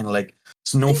was just kind of like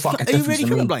it's no fucking difference. Are you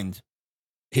really colorblind?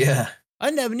 Yeah, I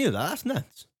never knew that. That's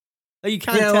nuts. Like, you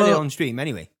can't tell it on stream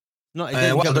anyway.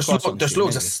 There's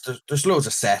loads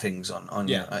of settings on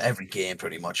every game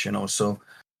pretty much, you know. So,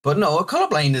 but no,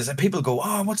 colorblind is people go,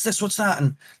 oh, what's this, what's that,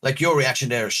 and like your reaction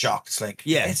there is shocked. It's like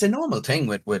it's a normal thing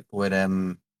with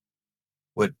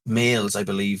males, I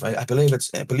believe. I believe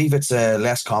it's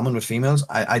less common with females.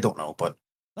 I don't know, but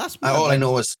all I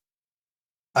know is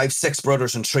I have 6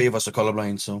 brothers and 3 of us are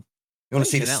colorblind. So you want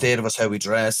to see the state of us, how we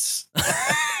dress.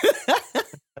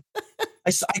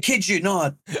 I kid you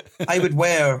not, I would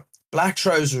wear black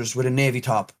trousers with a navy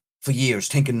top for years,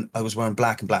 thinking I was wearing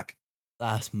black and black.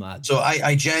 That's mad. So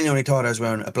I genuinely thought I was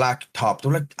wearing a black top. They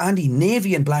were like, Andy,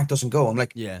 navy and black doesn't go. I'm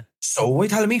like, yeah. So what are you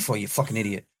telling me for, you fucking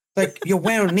idiot? Like, you're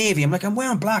wearing navy. I'm like, I'm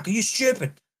wearing black. Are you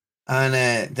stupid? And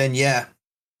then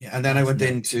and then I went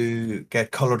in to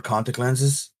get colored contact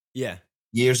lenses. Yeah.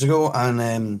 Years ago,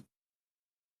 and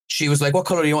she was like, "What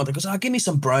color do you want?" I goes, "Oh, give me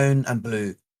some brown and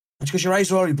blue." And she goes, "Your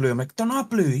eyes are already blue." I'm like, "They're not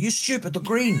blue. You stupid. They're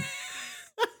green."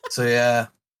 So yeah.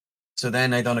 So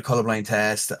then I done a colorblind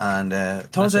test, and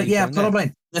turns out, I'm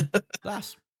colorblind.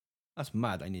 That's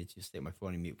mad. I need to just take my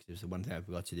phone on mute because it was the one thing I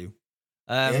forgot to do.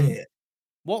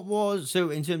 What was, so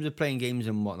in terms of playing games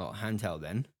and whatnot, handheld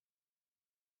then?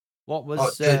 What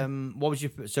was was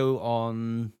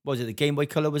it the Game Boy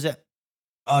Color, was it?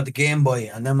 Oh, the Game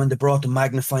Boy. And then when they brought the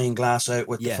magnifying glass out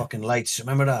with the fucking lights,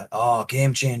 remember that? Oh,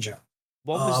 game changer.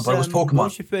 But it was Pokemon. What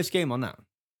was your first game on that?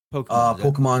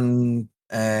 Pokemon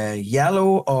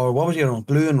Yellow, or what was your own?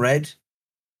 Blue and Red?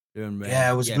 Blue and Red.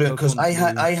 Yeah, it was blue, because I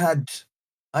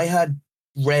had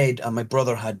Red and my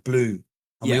brother had Blue.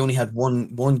 And we only had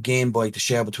one Game Boy to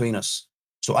share between us.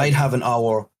 So I'd have an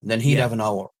hour, and then he'd have an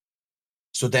hour.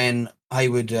 So then I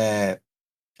would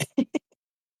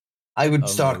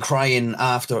start crying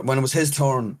after. When it was his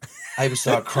turn, I would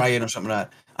start crying or something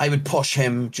like that. I would push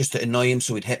him just to annoy him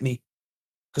so he'd hit me.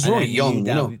 Because we're only young,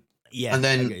 you know. Yeah. And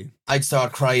then I'd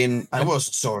start crying. I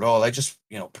wasn't sore at all. I just,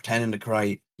 pretending to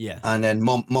cry. Yeah. And then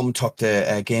mum took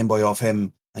the Game Boy off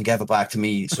him and gave it back to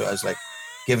me. So I was like,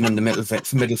 giving him the middle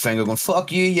finger, going,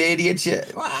 "Fuck you, you idiot!"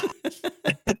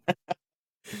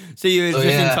 So you were just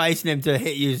enticing him to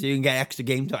hit you so you can get extra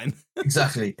game time.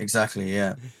 Exactly,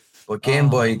 yeah. But Game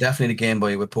Boy, definitely the Game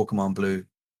Boy with Pokemon Blue.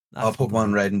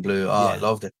 Pokemon Red and Blue. I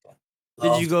loved it.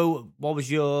 Did you go, what was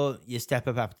your step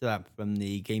up after that from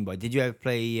the Game Boy? Did you ever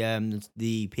play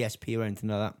the PSP or anything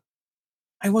like that?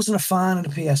 I wasn't a fan of the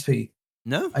PSP.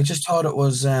 No? I just thought it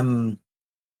was,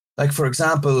 like, for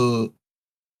example,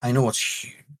 I know it's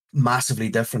massively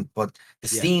different, but the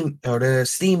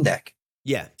Steam Deck.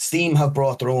 Yeah. Steam have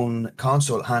brought their own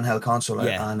handheld console,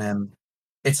 and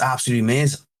it's absolutely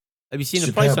amazing. Have you seen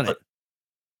the price on it?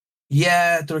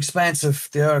 Yeah, they're expensive.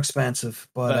 They are expensive,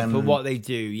 but for what they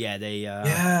do,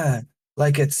 they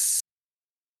like it's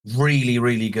really,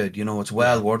 really good. You know, it's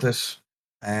well worth it.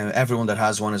 Everyone that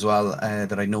has one as well,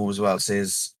 that I know as well,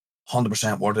 says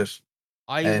 100% worth it.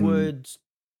 I would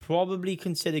probably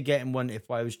consider getting one if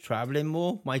I was traveling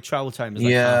more. My travel time is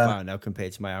like half hour now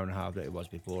compared to my hour and a half that it was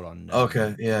before on.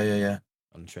 Okay,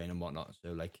 on the train and whatnot.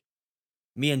 So like,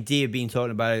 me and D have been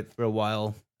talking about it for a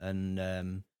while,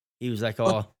 and he was like,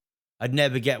 "Oh, I'd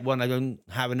never get one. I don't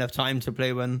have enough time to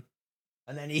play one."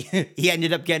 And then he he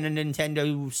ended up getting a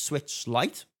Nintendo Switch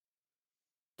Lite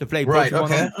to play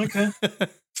Pokemon on. Okay.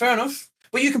 Fair enough.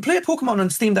 But you can play Pokemon on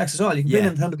Steam Decks as well. You can play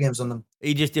Nintendo games on them.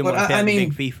 He just didn't want to pay the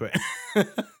big fee for it.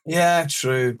 Yeah,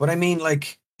 true. But I mean,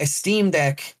 like, a Steam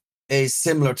Deck is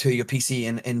similar to your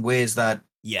PC in ways that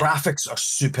graphics are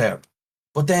superb.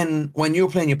 But then when you're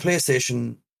playing your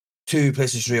PlayStation 2,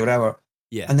 PlayStation 3, or whatever,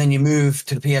 and then you move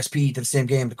to the PSP to the same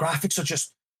game, the graphics are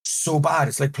just so bad.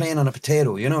 It's like playing on a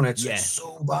potato, you know? And it's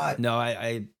so bad. No,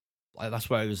 I that's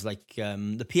why I was like,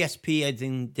 the PSP, I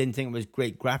didn't think it was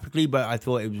great graphically, but I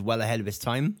thought it was well ahead of its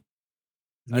time.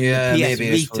 And the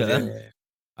PS Vita,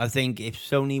 I think if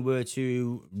Sony were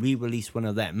to re-release one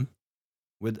of them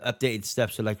with updated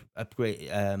stuff, so like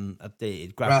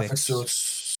updated graphics, so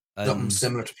it's something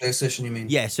similar to PlayStation, you mean?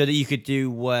 Yeah, so that you could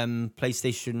do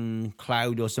PlayStation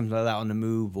Cloud or something like that on the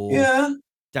move, or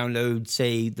download,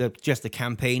 say, just the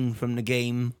campaign from the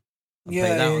game and play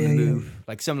that on the move,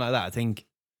 like something like that. I think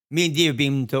me and Dee have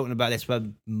been talking about this for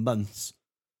months.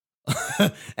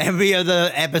 Every other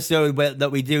episode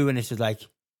that we do, and it's just like,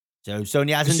 so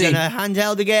Sony hasn't done a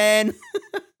handheld again.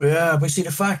 Yeah, but see,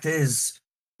 the fact is,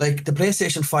 like, the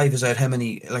PlayStation 5 is out how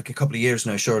many, like, a couple of years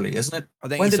now, surely, isn't it? I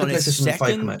think when did the PlayStation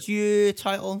 5 come out? Year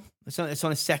title. It's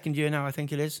on a second year now, I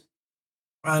think it is.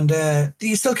 And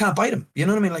you still can't buy them. You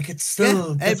know what I mean? Like, it's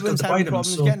still everyone's having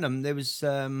problems getting them. There was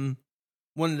one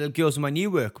of the girls in my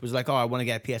new work was like, "Oh, I want to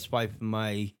get a PS5 for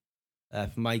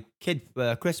my kid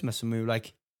for Christmas," and we were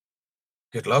like,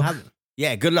 "Good luck."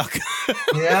 Good luck.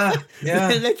 Yeah.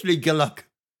 Literally, good luck.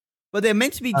 But they're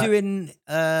meant to be doing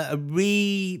not a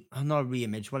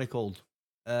reimage. What are they called?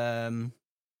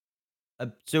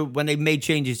 So when they made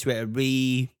changes to it,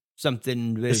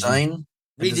 something version.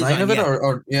 Redesign of it,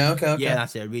 or okay. Yeah,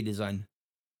 that's it, a redesign.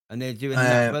 And they're doing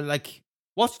that. But like,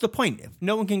 what's the point? If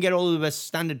no one can get all of a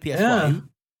standard PS5,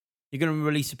 you're going to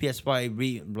release a PS5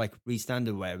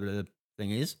 re-standard, whatever the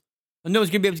thing is, and no one's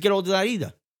going to be able to get all of that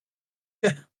either.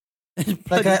 Yeah.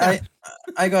 Like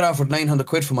I got offered 900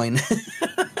 quid for mine.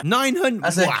 900?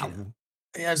 Wow.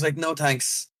 Yeah, I was like, no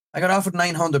thanks. I got offered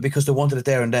 900 because they wanted it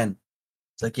there and then.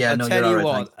 It's like, yeah, I'll no, tell you're you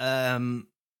all right. What,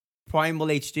 Primal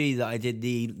HD that I did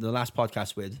the last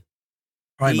podcast with.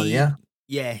 Primal, he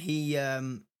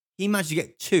managed to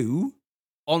get 2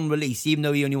 on release, even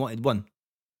though he only wanted 1.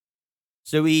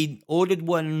 So he ordered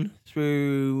 1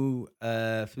 through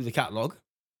the catalog.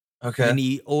 Okay. And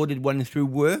he ordered 1 through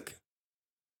work.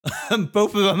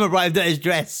 Both of them arrived at his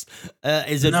address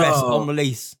on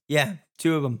release. Yeah,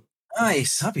 2 of them.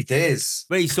 Nice, happy days.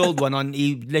 But he sold one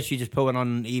he literally just put one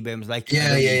on eBay and was like,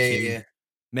 yeah.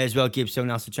 May as well give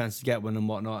someone else a chance to get one and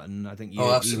whatnot. And I think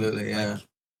absolutely, I think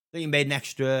he made an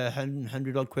extra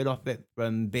 100 odd quid off it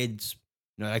from bids.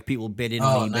 You know, like people bidding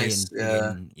on eBay. Nice.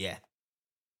 So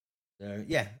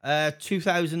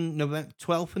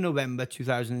 12th of November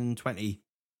 2020,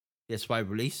 PS5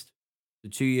 released. The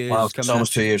 2 years. Wow, it's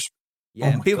almost 2 years.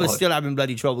 Yeah, people are still having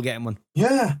bloody trouble getting one.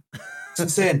 Yeah, it's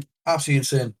insane. Absolutely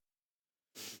insane.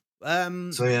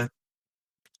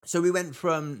 So we went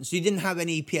from. So you didn't have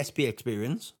any PSP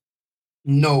experience?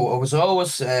 No, I was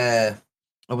always the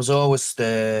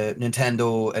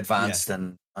Nintendo Advanced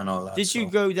and all that. Did you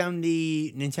go down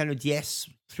the Nintendo DS,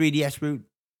 3DS route?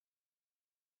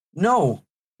 No,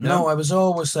 I was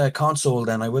always console.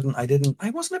 Then I wasn't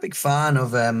a big fan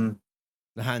of the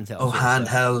handheld. Oh,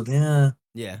 handheld,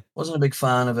 yeah. Wasn't a big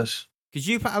fan of it.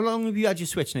 Because how long have you had your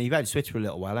Switch now? You've had your Switch for a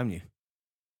little while, haven't you?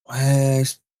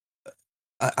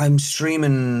 I'm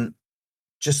streaming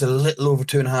just a little over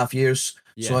 2.5 years,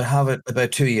 so I have it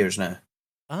about 2 years now.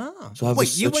 So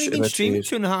wait, you've only been streaming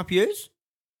 2.5 years?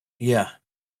 Yeah.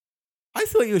 I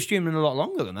thought you were streaming a lot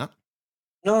longer than that.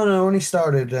 No, only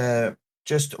started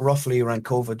just roughly around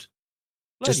COVID.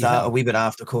 Just a wee bit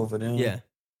after COVID, yeah.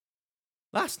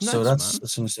 That's nuts, so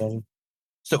that's insane.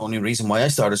 It's the only reason why I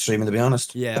started streaming, to be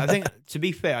honest. Yeah, I think to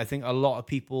be fair, I think a lot of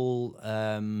people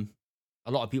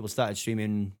started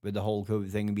streaming with the whole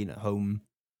COVID thing and being at home.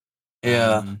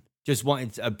 Yeah, just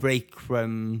wanted a break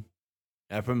from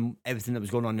everything that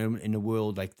was going on in the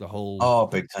world, like the whole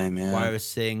big time,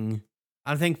 virus thing.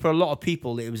 I think for a lot of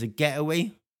people, it was a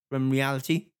getaway from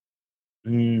reality.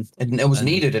 It was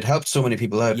needed. It helped so many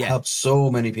people out. Yeah. Helped so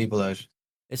many people out.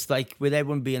 It's like with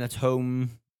everyone being at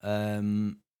home,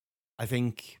 I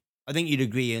think you'd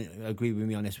agree with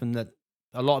me on this one, that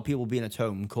a lot of people being at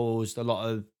home caused a lot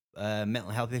of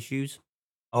mental health issues.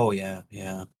 Oh yeah.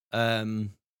 And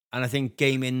I think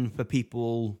gaming for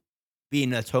people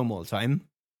being at home all the time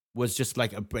was just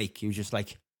like a break. It was just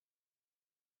like,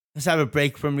 let's have a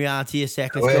break from reality a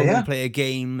sec. Let's go and play a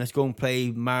game. Let's go and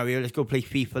play Mario. Let's go play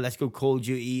FIFA. Let's go Call of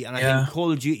Duty. And I think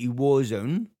Call of Duty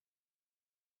Warzone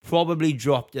probably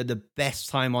dropped at the best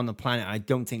time on the planet. I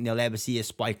don't think they'll ever see a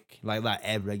spike like that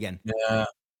ever again.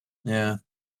 Yeah.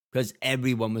 Because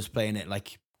everyone was playing it.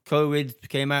 Like, COVID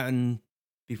came out, and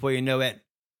before you know it,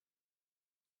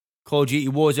 Call of Duty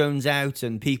Warzone's out,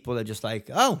 and people are just like,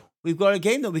 oh, we've got a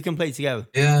game that we can play together.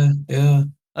 Yeah.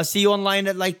 I'll see you online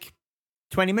at like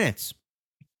 20 minutes.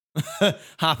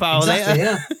 Half hour later.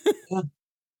 Yeah.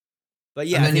 But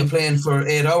yeah. And then you're playing for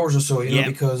 8 hours or so, you know,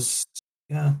 because,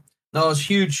 no, it's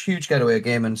huge getaway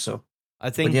gaming, so. I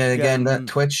think, but yeah, again, that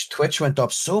Twitch went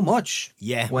up so much.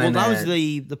 Yeah, well, that was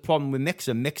the problem with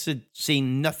Mixer. Mixer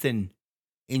seen nothing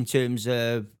in terms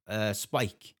of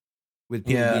spike with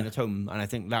people being at home, and I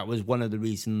think that was one of the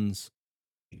reasons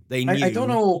they knew. I don't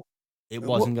know, it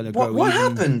wasn't going to grow. What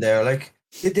happened there? Like,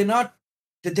 did they not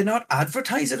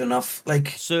advertise it enough? Like,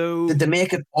 so did they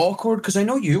make it awkward? Because I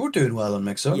know you were doing well on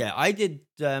Mixer. Yeah, I did.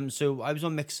 So I was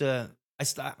on Mixer. I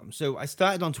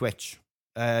started on Twitch,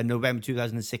 November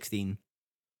 2016.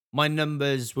 My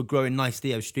numbers were growing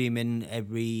nicely. I was streaming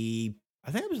every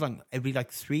 2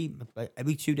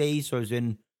 days. So I was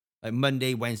doing like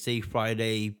Monday, Wednesday,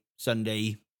 Friday,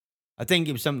 Sunday. I think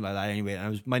it was something like that anyway.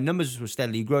 And my numbers were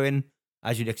steadily growing,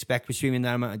 as you'd expect for streaming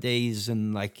that amount of days.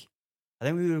 And like, I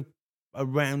think we were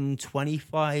around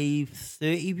 25,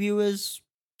 30 viewers,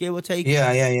 give or take.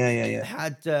 Yeah.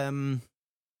 Had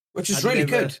which is really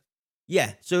good.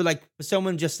 Yeah. So like, for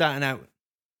someone just starting out,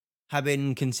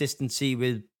 having consistency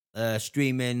with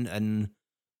streaming, and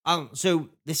so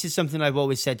this is something I've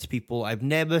always said to people: I've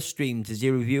never streamed to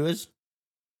 0 viewers.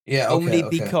 Yeah, only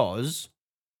because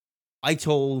I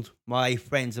told my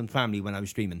friends and family when I was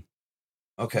streaming.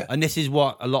 Okay, and this is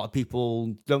what a lot of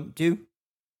people don't do.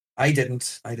 I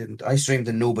didn't. I streamed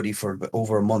to nobody for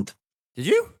over a month. Did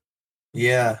you?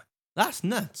 Yeah, that's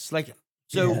nuts. Like,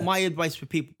 so my advice for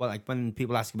people, like when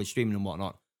people ask about streaming and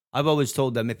whatnot, I've always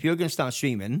told them, if you're going to start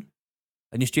streaming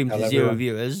and you stream to 0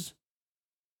 viewers,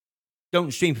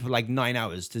 don't stream for like 9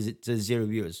 hours to 0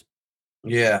 viewers.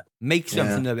 Yeah. Make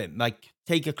something of it. Like,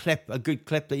 take a good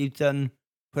clip that you've done,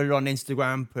 put it on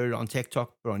Instagram, put it on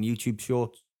TikTok, put it on YouTube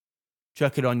Shorts,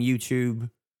 chuck it on YouTube.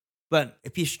 But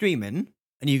if you're streaming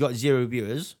and you got 0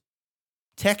 viewers,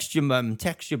 text your mum,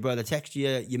 text your brother, text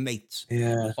your mates.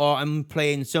 Yeah. Or I'm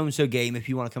playing so-and-so game if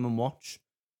you want to come and watch.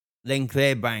 Link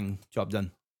there, bang, job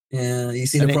done. Yeah, you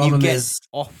see, the problem is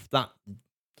off that,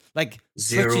 like,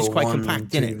 0, Twitch is quite 1,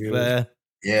 compact, 2 in it?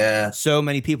 viewers. So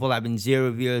many people having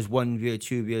 0 viewers, 1 viewer,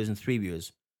 2 viewers, and 3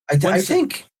 viewers. I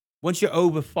think once you're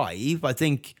over 5, I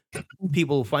think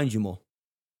people will find you more.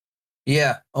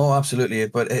 Yeah. Oh, absolutely.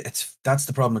 But that's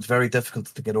the problem. It's very difficult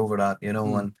to get over that, you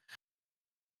know. And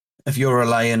if you're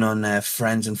relying on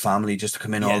friends and family just to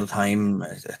come in all the time,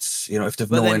 it's, you know, if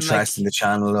they've no interest in the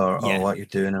channel or what you're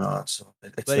doing and all that. So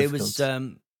it's difficult. It was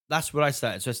that's where I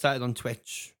started. So I started on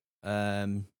Twitch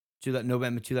to that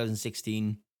November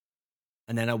 2016,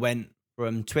 and then I went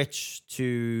from Twitch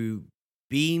to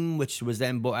Beam, which was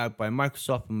then bought out by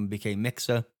Microsoft and became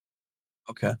Mixer.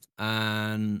 Okay.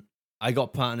 And I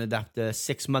got partnered after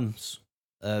 6 months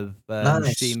of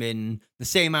streaming the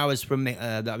same hours from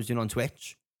that I was doing on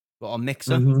Twitch, but on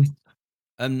Mixer.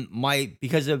 And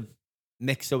because of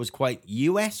Mixer was quite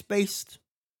US based,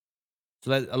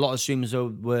 so a lot of streamers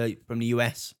were from the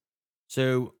US.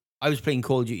 So I was playing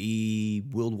Call of Duty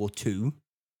World War II,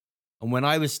 and when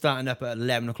I was starting up at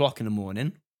 11 o'clock in the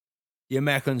morning, the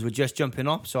Americans were just jumping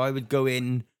off. So I would go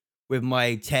in with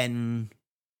my 10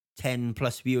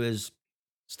 plus viewers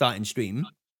starting stream.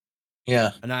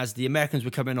 Yeah. And as the Americans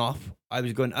were coming off, I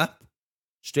was going up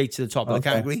straight to the top of the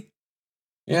category.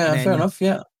 Yeah, fair enough.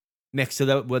 Yeah.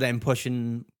 Mixer were then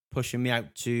pushing me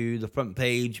out to the front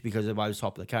page because I was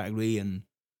top of the category, and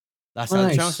that's how the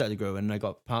channel started to grow. And I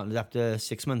got partnered after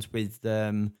 6 months with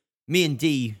me and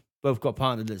D both got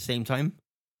partnered at the same time.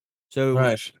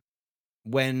 So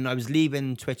when I was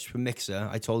leaving Twitch for Mixer,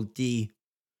 I told D,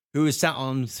 who was sat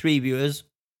on 3 viewers,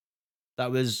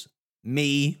 that was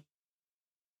me,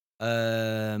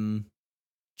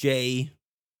 Jay.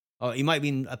 Oh, he might have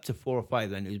been up to 4 or 5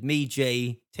 then. It was me,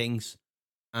 Jay, Tinks,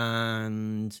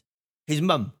 and his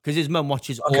mum, because his mum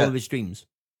watches all of his streams.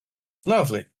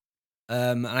 Lovely.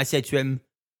 And I said to him,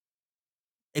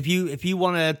 if you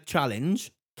want a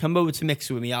challenge, come over to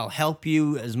Mixer with me. I'll help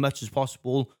you as much as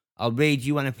possible. I'll raid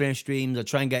you when I finish streams. I'll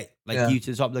try and get you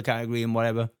to the top of the category and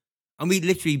whatever. And we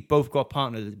literally both got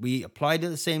partnered. We applied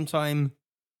at the same time.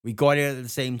 We got it at the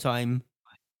same time.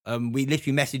 We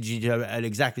literally messaged each other at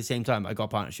exactly the same time. I got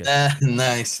partnership.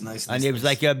 Nice. And it was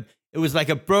like a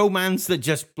bromance that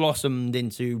just blossomed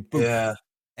into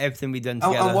everything we've done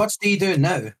together. And what's he doing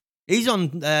now? He's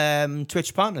on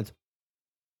Twitch partnered.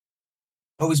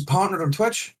 Oh, he's partnered on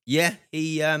Twitch? Yeah,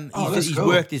 he's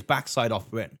worked his backside off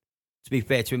for it. To be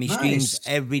fair to him, he streams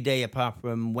every day apart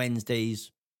from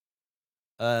Wednesdays,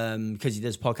 because he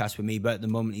does podcasts with me. But at the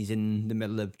moment, he's in the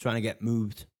middle of trying to get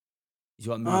moved. He's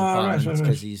got moved apartments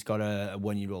because he's got a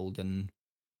 1-year-old and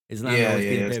his landlord's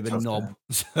been a bit of a knob,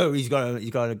 so he's got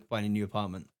to find a new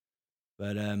apartment.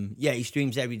 But he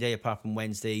streams every day apart from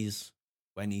Wednesdays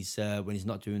when he's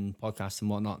not doing podcasts and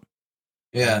whatnot.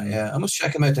 I must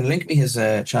check him out and link me his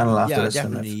channel after this. Yeah,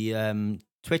 definitely.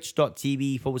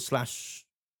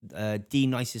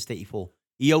 Twitch.tv/D-Nicest84.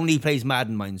 He only plays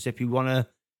Madden, mine. So if you wanna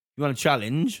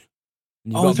challenge,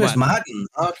 he plays Madden.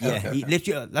 Okay. He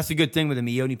literally, that's a good thing with him.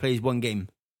 He only plays one game,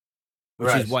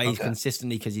 which is why he's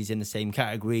consistently, because he's in the same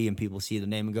category and people see the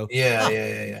name and go,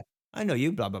 yeah. I know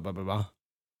you. Blah blah blah blah blah.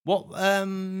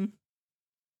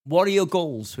 What are your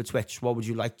goals for Twitch? What would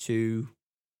you like to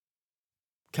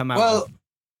come out? Well, of?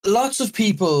 Lots of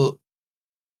people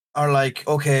are like,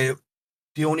 okay,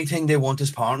 the only thing they want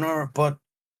is partner, and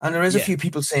there is a few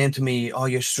people saying to me, "Oh,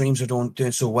 your streams are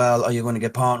doing so well. Are you going to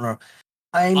get partner?"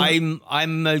 I'm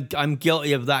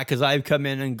guilty of that because I've come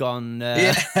in and gone.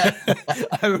 I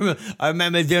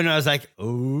remember doing it. I was like,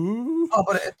 "Ooh." Oh,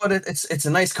 but it's a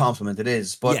nice compliment. It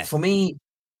is, but for me,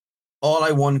 all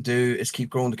I want to do is keep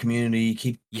growing the community,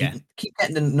 keep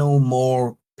getting to know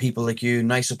more people like you,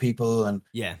 nicer people, and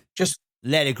just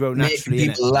let it grow naturally.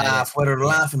 Making people laugh, whether they're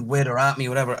laughing with or at me,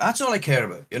 whatever. That's all I care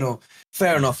about.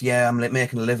 Fair enough. Yeah, I'm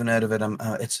making a living out of it.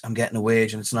 I'm getting a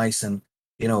wage, and it's nice, and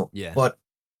But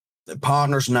the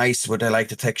partner's nice. Would I like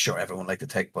to take? Sure, everyone like to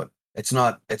take, but it's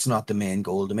not the main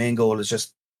goal. The main goal is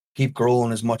just keep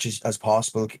growing as much as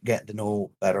possible, getting to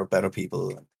know better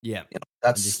people. Yeah,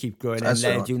 that's just keep growing and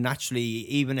let it do naturally.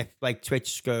 Even if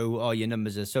Twitch go, oh, your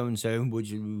numbers are so and so, would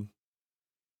you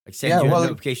send you a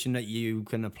notification that you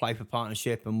can apply for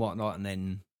partnership and whatnot, and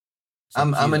then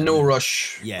I'm in no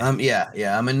rush. I'm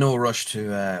in no rush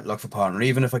to look for partner.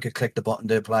 Even if I could click the button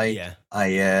to apply,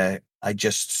 I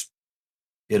just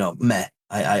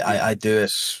I do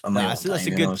it on my own so that's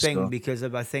a good thing because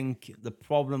I think the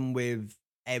problem with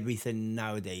everything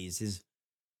nowadays is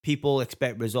people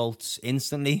expect results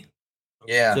instantly.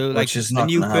 Yeah, so which is a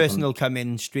new person will come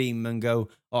in, stream, and go,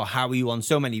 "Oh, how are you on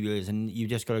so many viewers?" And you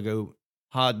just got to go,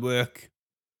 hard work.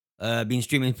 Been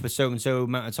streaming for so and so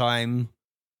amount of time.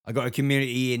 I got a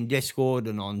community in Discord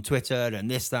and on Twitter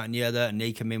and this, that, and the other, and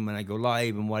they come in when I go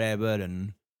live and whatever.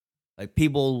 And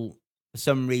people, for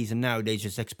some reason nowadays,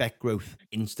 just expect growth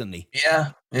instantly.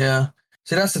 Yeah.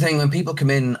 So that's the thing, when people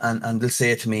come in and they'll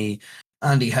say to me,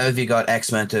 "Andy, how have you got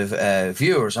X amount of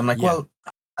viewers?" I'm like, well,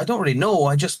 I don't really know.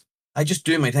 I just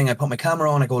do my thing. I put my camera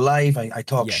on, I go live, I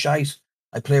talk shite,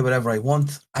 I play whatever I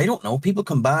want. I don't know. People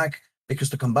come back because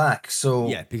they come back.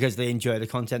 So because they enjoy the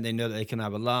content, they know that they can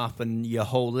have a laugh. And your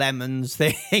whole lemons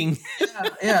thing.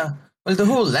 yeah. Well, the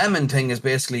whole lemon thing is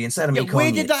basically, instead of me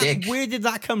calling you a dick. Where did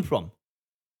that come from?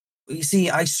 You see,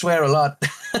 I swear a lot.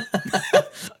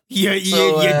 you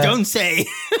don't say.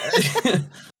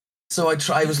 So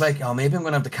I was like, oh, maybe I'm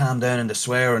going to have to calm down in the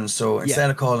swearing. So instead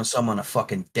of calling someone a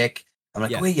fucking dick, I'm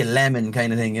like, where you lemon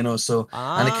kind of thing, So,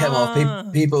 and it came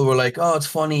off. People were like, oh, it's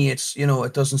funny. It's,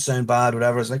 it doesn't sound bad,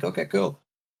 whatever. It's like, okay, cool.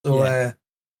 So,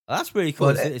 that's really cool.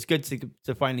 It's good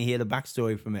to finally hear the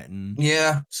backstory from it. And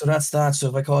so that's that. So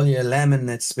if I call you a lemon,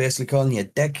 it's basically calling you a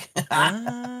dick.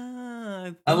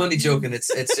 I'm only joking. It's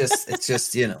just, it's good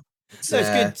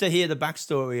to hear the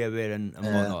backstory of it and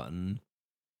whatnot. And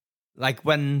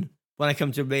when I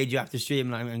come to raid you after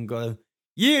stream and go,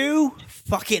 you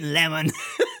fucking lemon.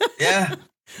 Yeah.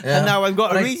 And now I've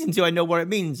got a reason to. I know what it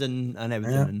means and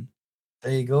everything. Yeah. And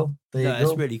there you go.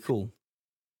 It's really cool.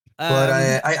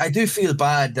 But I do feel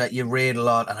bad that you raid a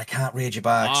lot and I can't raid you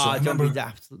back. So don't be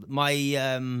daft. My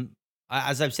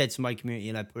as I've said to my community,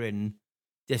 and I put in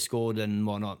Discord and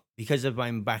whatnot, because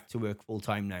I'm back to work full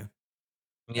time now.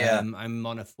 Yeah. I'm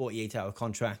on a 48-hour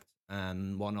contract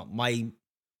and whatnot. My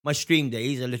stream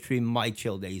days are literally my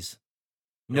chill days.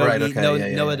 No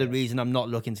other reason. I'm not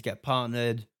looking to get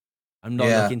partnered. I'm not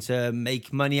looking to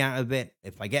make money out of it.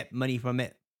 If I get money from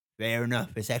it, fair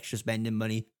enough. It's extra spending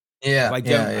money. Yeah. If I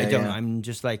don't, I don't. I'm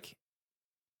just like,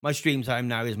 my stream time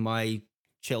now is my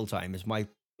chill time. It's my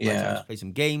time to play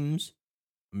some games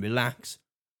and relax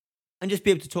and just be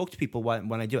able to talk to people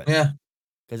when I do it. Yeah.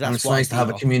 Because it's nice to have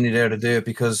a community there to do it,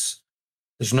 because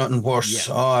there's nothing worse.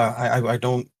 Yeah. I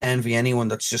don't envy anyone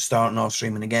that's just starting off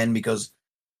streaming again, because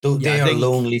they are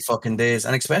lonely fucking days.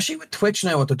 And especially with Twitch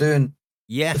now, what they're doing,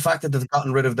 the fact that they've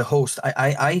gotten rid of the host,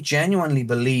 I genuinely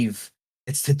believe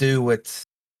it's to do with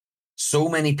so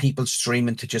many people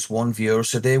streaming to just one viewer,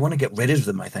 so they want to get rid of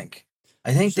them. I think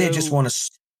they just want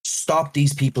to stop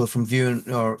these people from viewing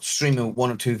or streaming with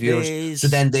 1 or 2 viewers, so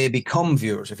then they become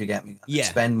viewers, if you get me. Yeah.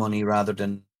 Spend money rather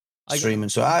than streaming.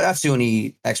 So that's the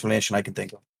only explanation I can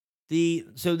think of.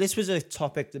 So this was a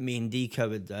topic that me and D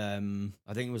covered. I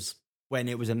think it was when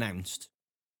it was announced.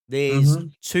 There's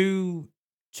two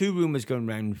rumors going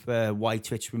around for why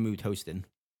Twitch removed hosting.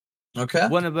 Okay.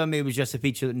 One of them, it was just a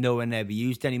feature that no one ever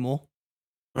used anymore.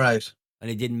 Right.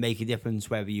 And it didn't make a difference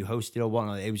whether you hosted or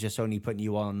whatnot. It was just only putting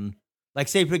you on, like,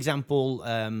 say, for example,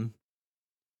 someone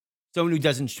who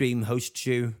doesn't stream hosts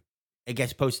you, it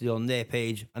gets posted on their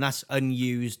page, and that's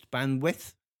unused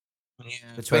bandwidth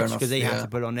for Twitch, because they have to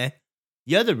put it on there.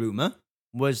 The other rumor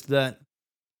was that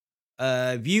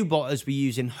Viewbotters were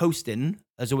using hosting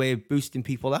as a way of boosting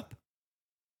people up.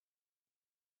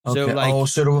 Okay.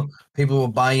 So people were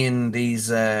buying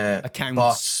these accounts.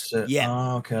 Bots.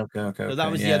 Okay. So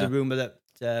that was the other rumor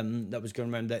that was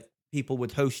going around, that people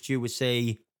would host you with,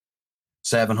 say,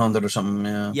 700 or something.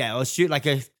 Yeah. Yeah, or shoot like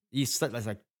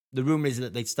the rumor is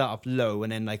that they'd start off low,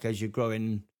 and then like as you're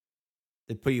growing,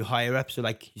 they put you higher up. So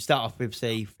like you start off with,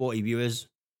 say, 40 viewers.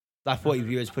 That 40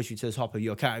 viewers push you to the top of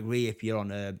your category if you're on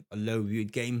a low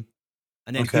viewed game,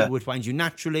 and then people would find you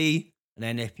naturally. And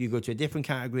then if you go to a different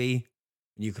category,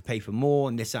 you could pay for more,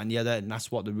 and this, that, and the other. And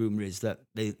that's what the rumor is, that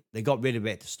they got rid of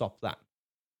it to stop that.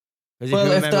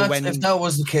 Well, if that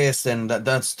was the case, then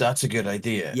that's a good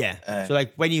idea. Yeah. So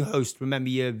like when you host, remember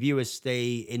your viewers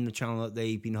stay in the channel that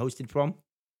they've been hosted from.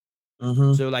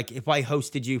 So like if I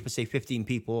hosted you for, say, 15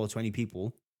 people or 20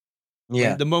 people,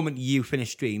 the moment you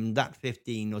finish stream, that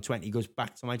 15 or 20 goes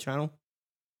back to my channel.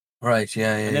 Right.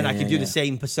 Yeah. And then I can do the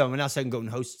same for someone else. I can go and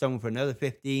host someone for another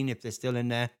 15 if they're still in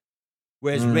there.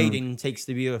 Whereas raiding takes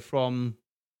the viewer from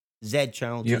Z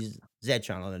channel to Z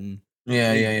channel, and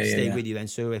stay with you then.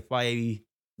 So if I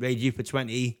raid you for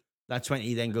 20, that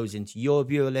 20 then goes into your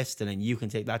viewer list, and then you can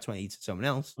take that 20 to someone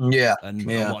else. And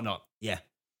whatnot. Yeah.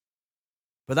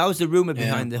 But that was the rumor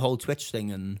behind the whole Twitch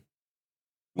thing. And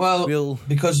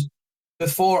because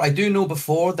before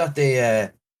that they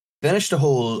finished the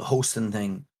whole hosting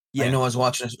thing. Yeah. I know I was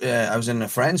watching I was in a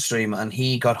friend's stream, and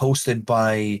he got hosted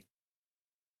by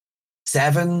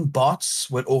 7 bots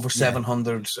with over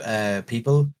 700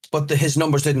 people, but his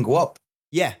numbers didn't go up.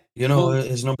 Yeah.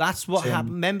 His numbers. That's what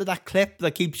happened. Remember that clip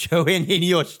that keeps showing in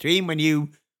your stream when you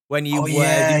give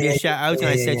me a shout out, and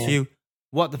I said to you,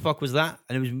 what the fuck was that?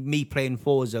 And it was me playing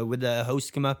Forza with the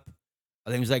host come up. I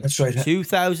think it was like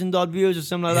 2,000 odd viewers or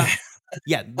something like that.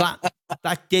 Yeah,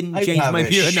 that didn't change my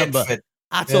viewer number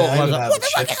at all. I was like, what the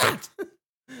fuck is that?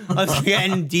 I was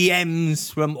getting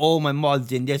DMs from all my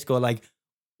mods in Discord like,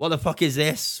 what the fuck is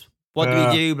this? What do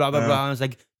we do? Blah, blah, blah. I was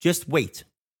like, just wait.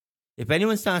 If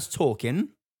anyone starts talking,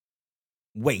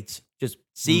 wait. Just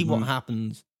see what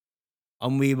happens.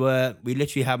 And we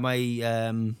literally had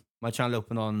my channel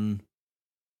open on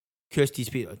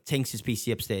Kirsty's, Tinks'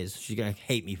 PC upstairs. She's going to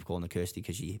hate me for calling her Kirsty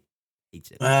because she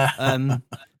hates it.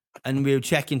 And we were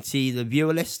checking to see the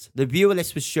viewer list. The viewer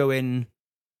list was showing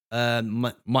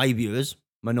my viewers,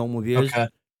 my normal viewers,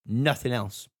 nothing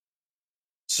else.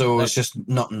 So it was just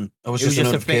nothing. It was just a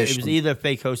notification. It was either a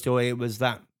fake host or it was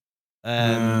that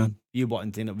view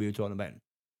button thing that we were talking about,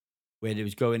 where it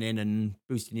was going in and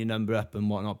boosting your number up and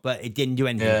whatnot. But it didn't do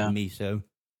anything for me. So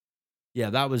yeah,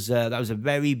 that was a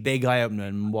very big eye opener,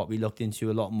 and what we looked into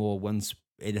a lot more once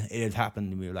it had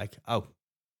happened. And we were like, oh,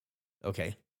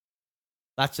 okay,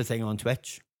 that's the thing on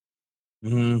Twitch.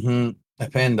 I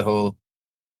panned the whole.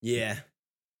 Yeah,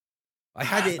 I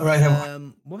had it.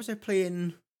 What was I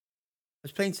playing? I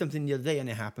was playing something the other day and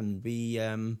it happened.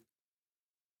 I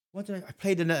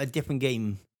played a different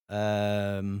game.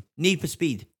 Need for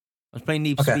Speed. I was playing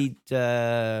Need for Speed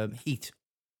Heat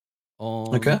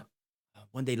on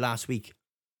one day last week.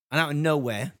 And out of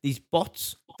nowhere, these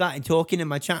bots started talking in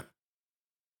my chat.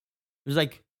 It was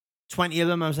like 20 of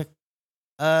them. I was like,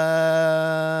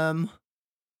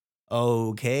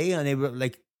 okay. And they were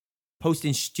like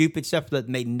posting stupid stuff that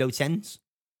made no sense.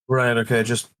 Right, okay,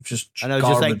 just and I was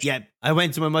just like, yeah. I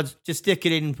went to my mods, just stick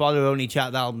it in follow only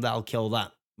chat. That'll kill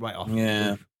that right off.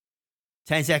 Yeah.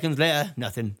 10 seconds later,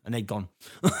 nothing, and they'd gone.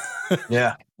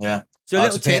 yeah. So a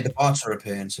little tip. The bots are a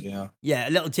pain, so yeah. Yeah,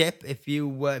 a little tip: if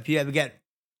you ever get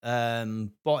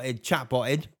chat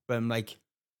botted from like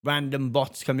random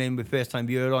bots coming in with first time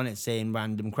viewer on it saying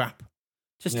random crap,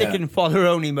 Just stick in follower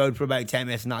only mode for about 10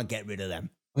 minutes and I'll get rid of them.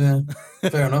 Yeah,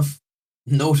 fair enough.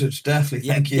 Noted, definitely.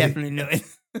 Thank you. Definitely noted.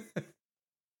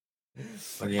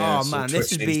 Yeah, man, this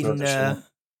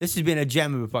has been a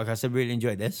gem of a podcast. I really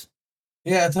enjoyed this.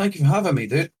 Yeah, thank you for having me,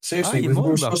 dude. Seriously, we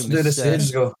were supposed to do this ages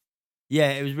ago.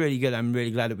 Yeah, it was really good. I'm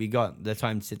really glad that we got the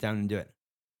time to sit down and do it.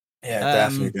 Yeah,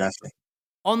 definitely.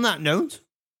 On that note,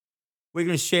 we're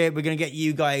going to get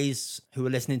you guys who are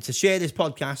listening to share this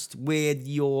podcast with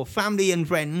your family and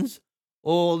friends,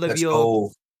 all of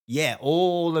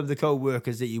the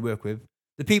co-workers that you work with,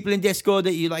 the people in Discord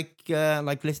that you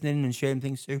like listening and sharing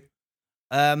things to.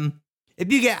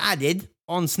 If you get added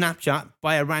on Snapchat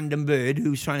by a random bird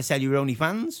who's trying to sell you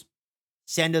OnlyFans,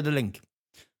 send her the link.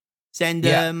 Send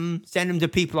them to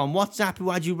people on WhatsApp who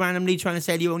had you randomly trying to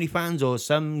sell you OnlyFans or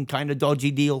some kind of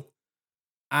dodgy deal.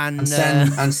 And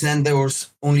send those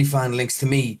OnlyFans links to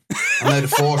me. I'm out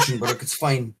of fortune, but it's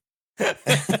fine. And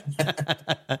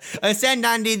send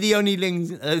Andy the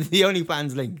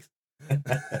OnlyFans links.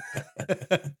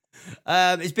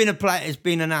 It's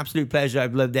been an absolute pleasure.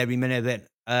 I've loved every minute of it.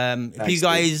 If you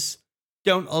guys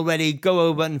don't already, go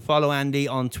over and follow Andy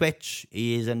on Twitch.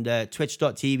 He is under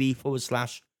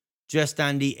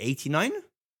twitch.tv/JustAndy89.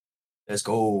 Let's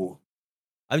go.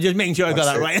 I'm just making sure I got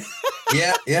that right.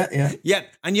 Yeah.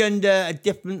 Yep. And you're under a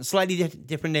slightly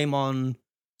different name on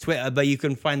Twitter, but you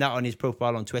can find that on his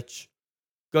profile on Twitch.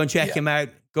 Go and check him out.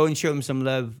 Go and show him some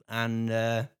love. And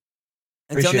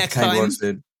until next time, words,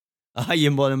 dude.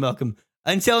 You're more than welcome.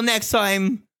 Until next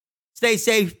time, stay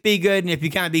safe, be good, and if you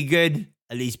can't be good,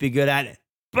 at least be good at it.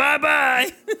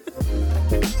 Bye-bye.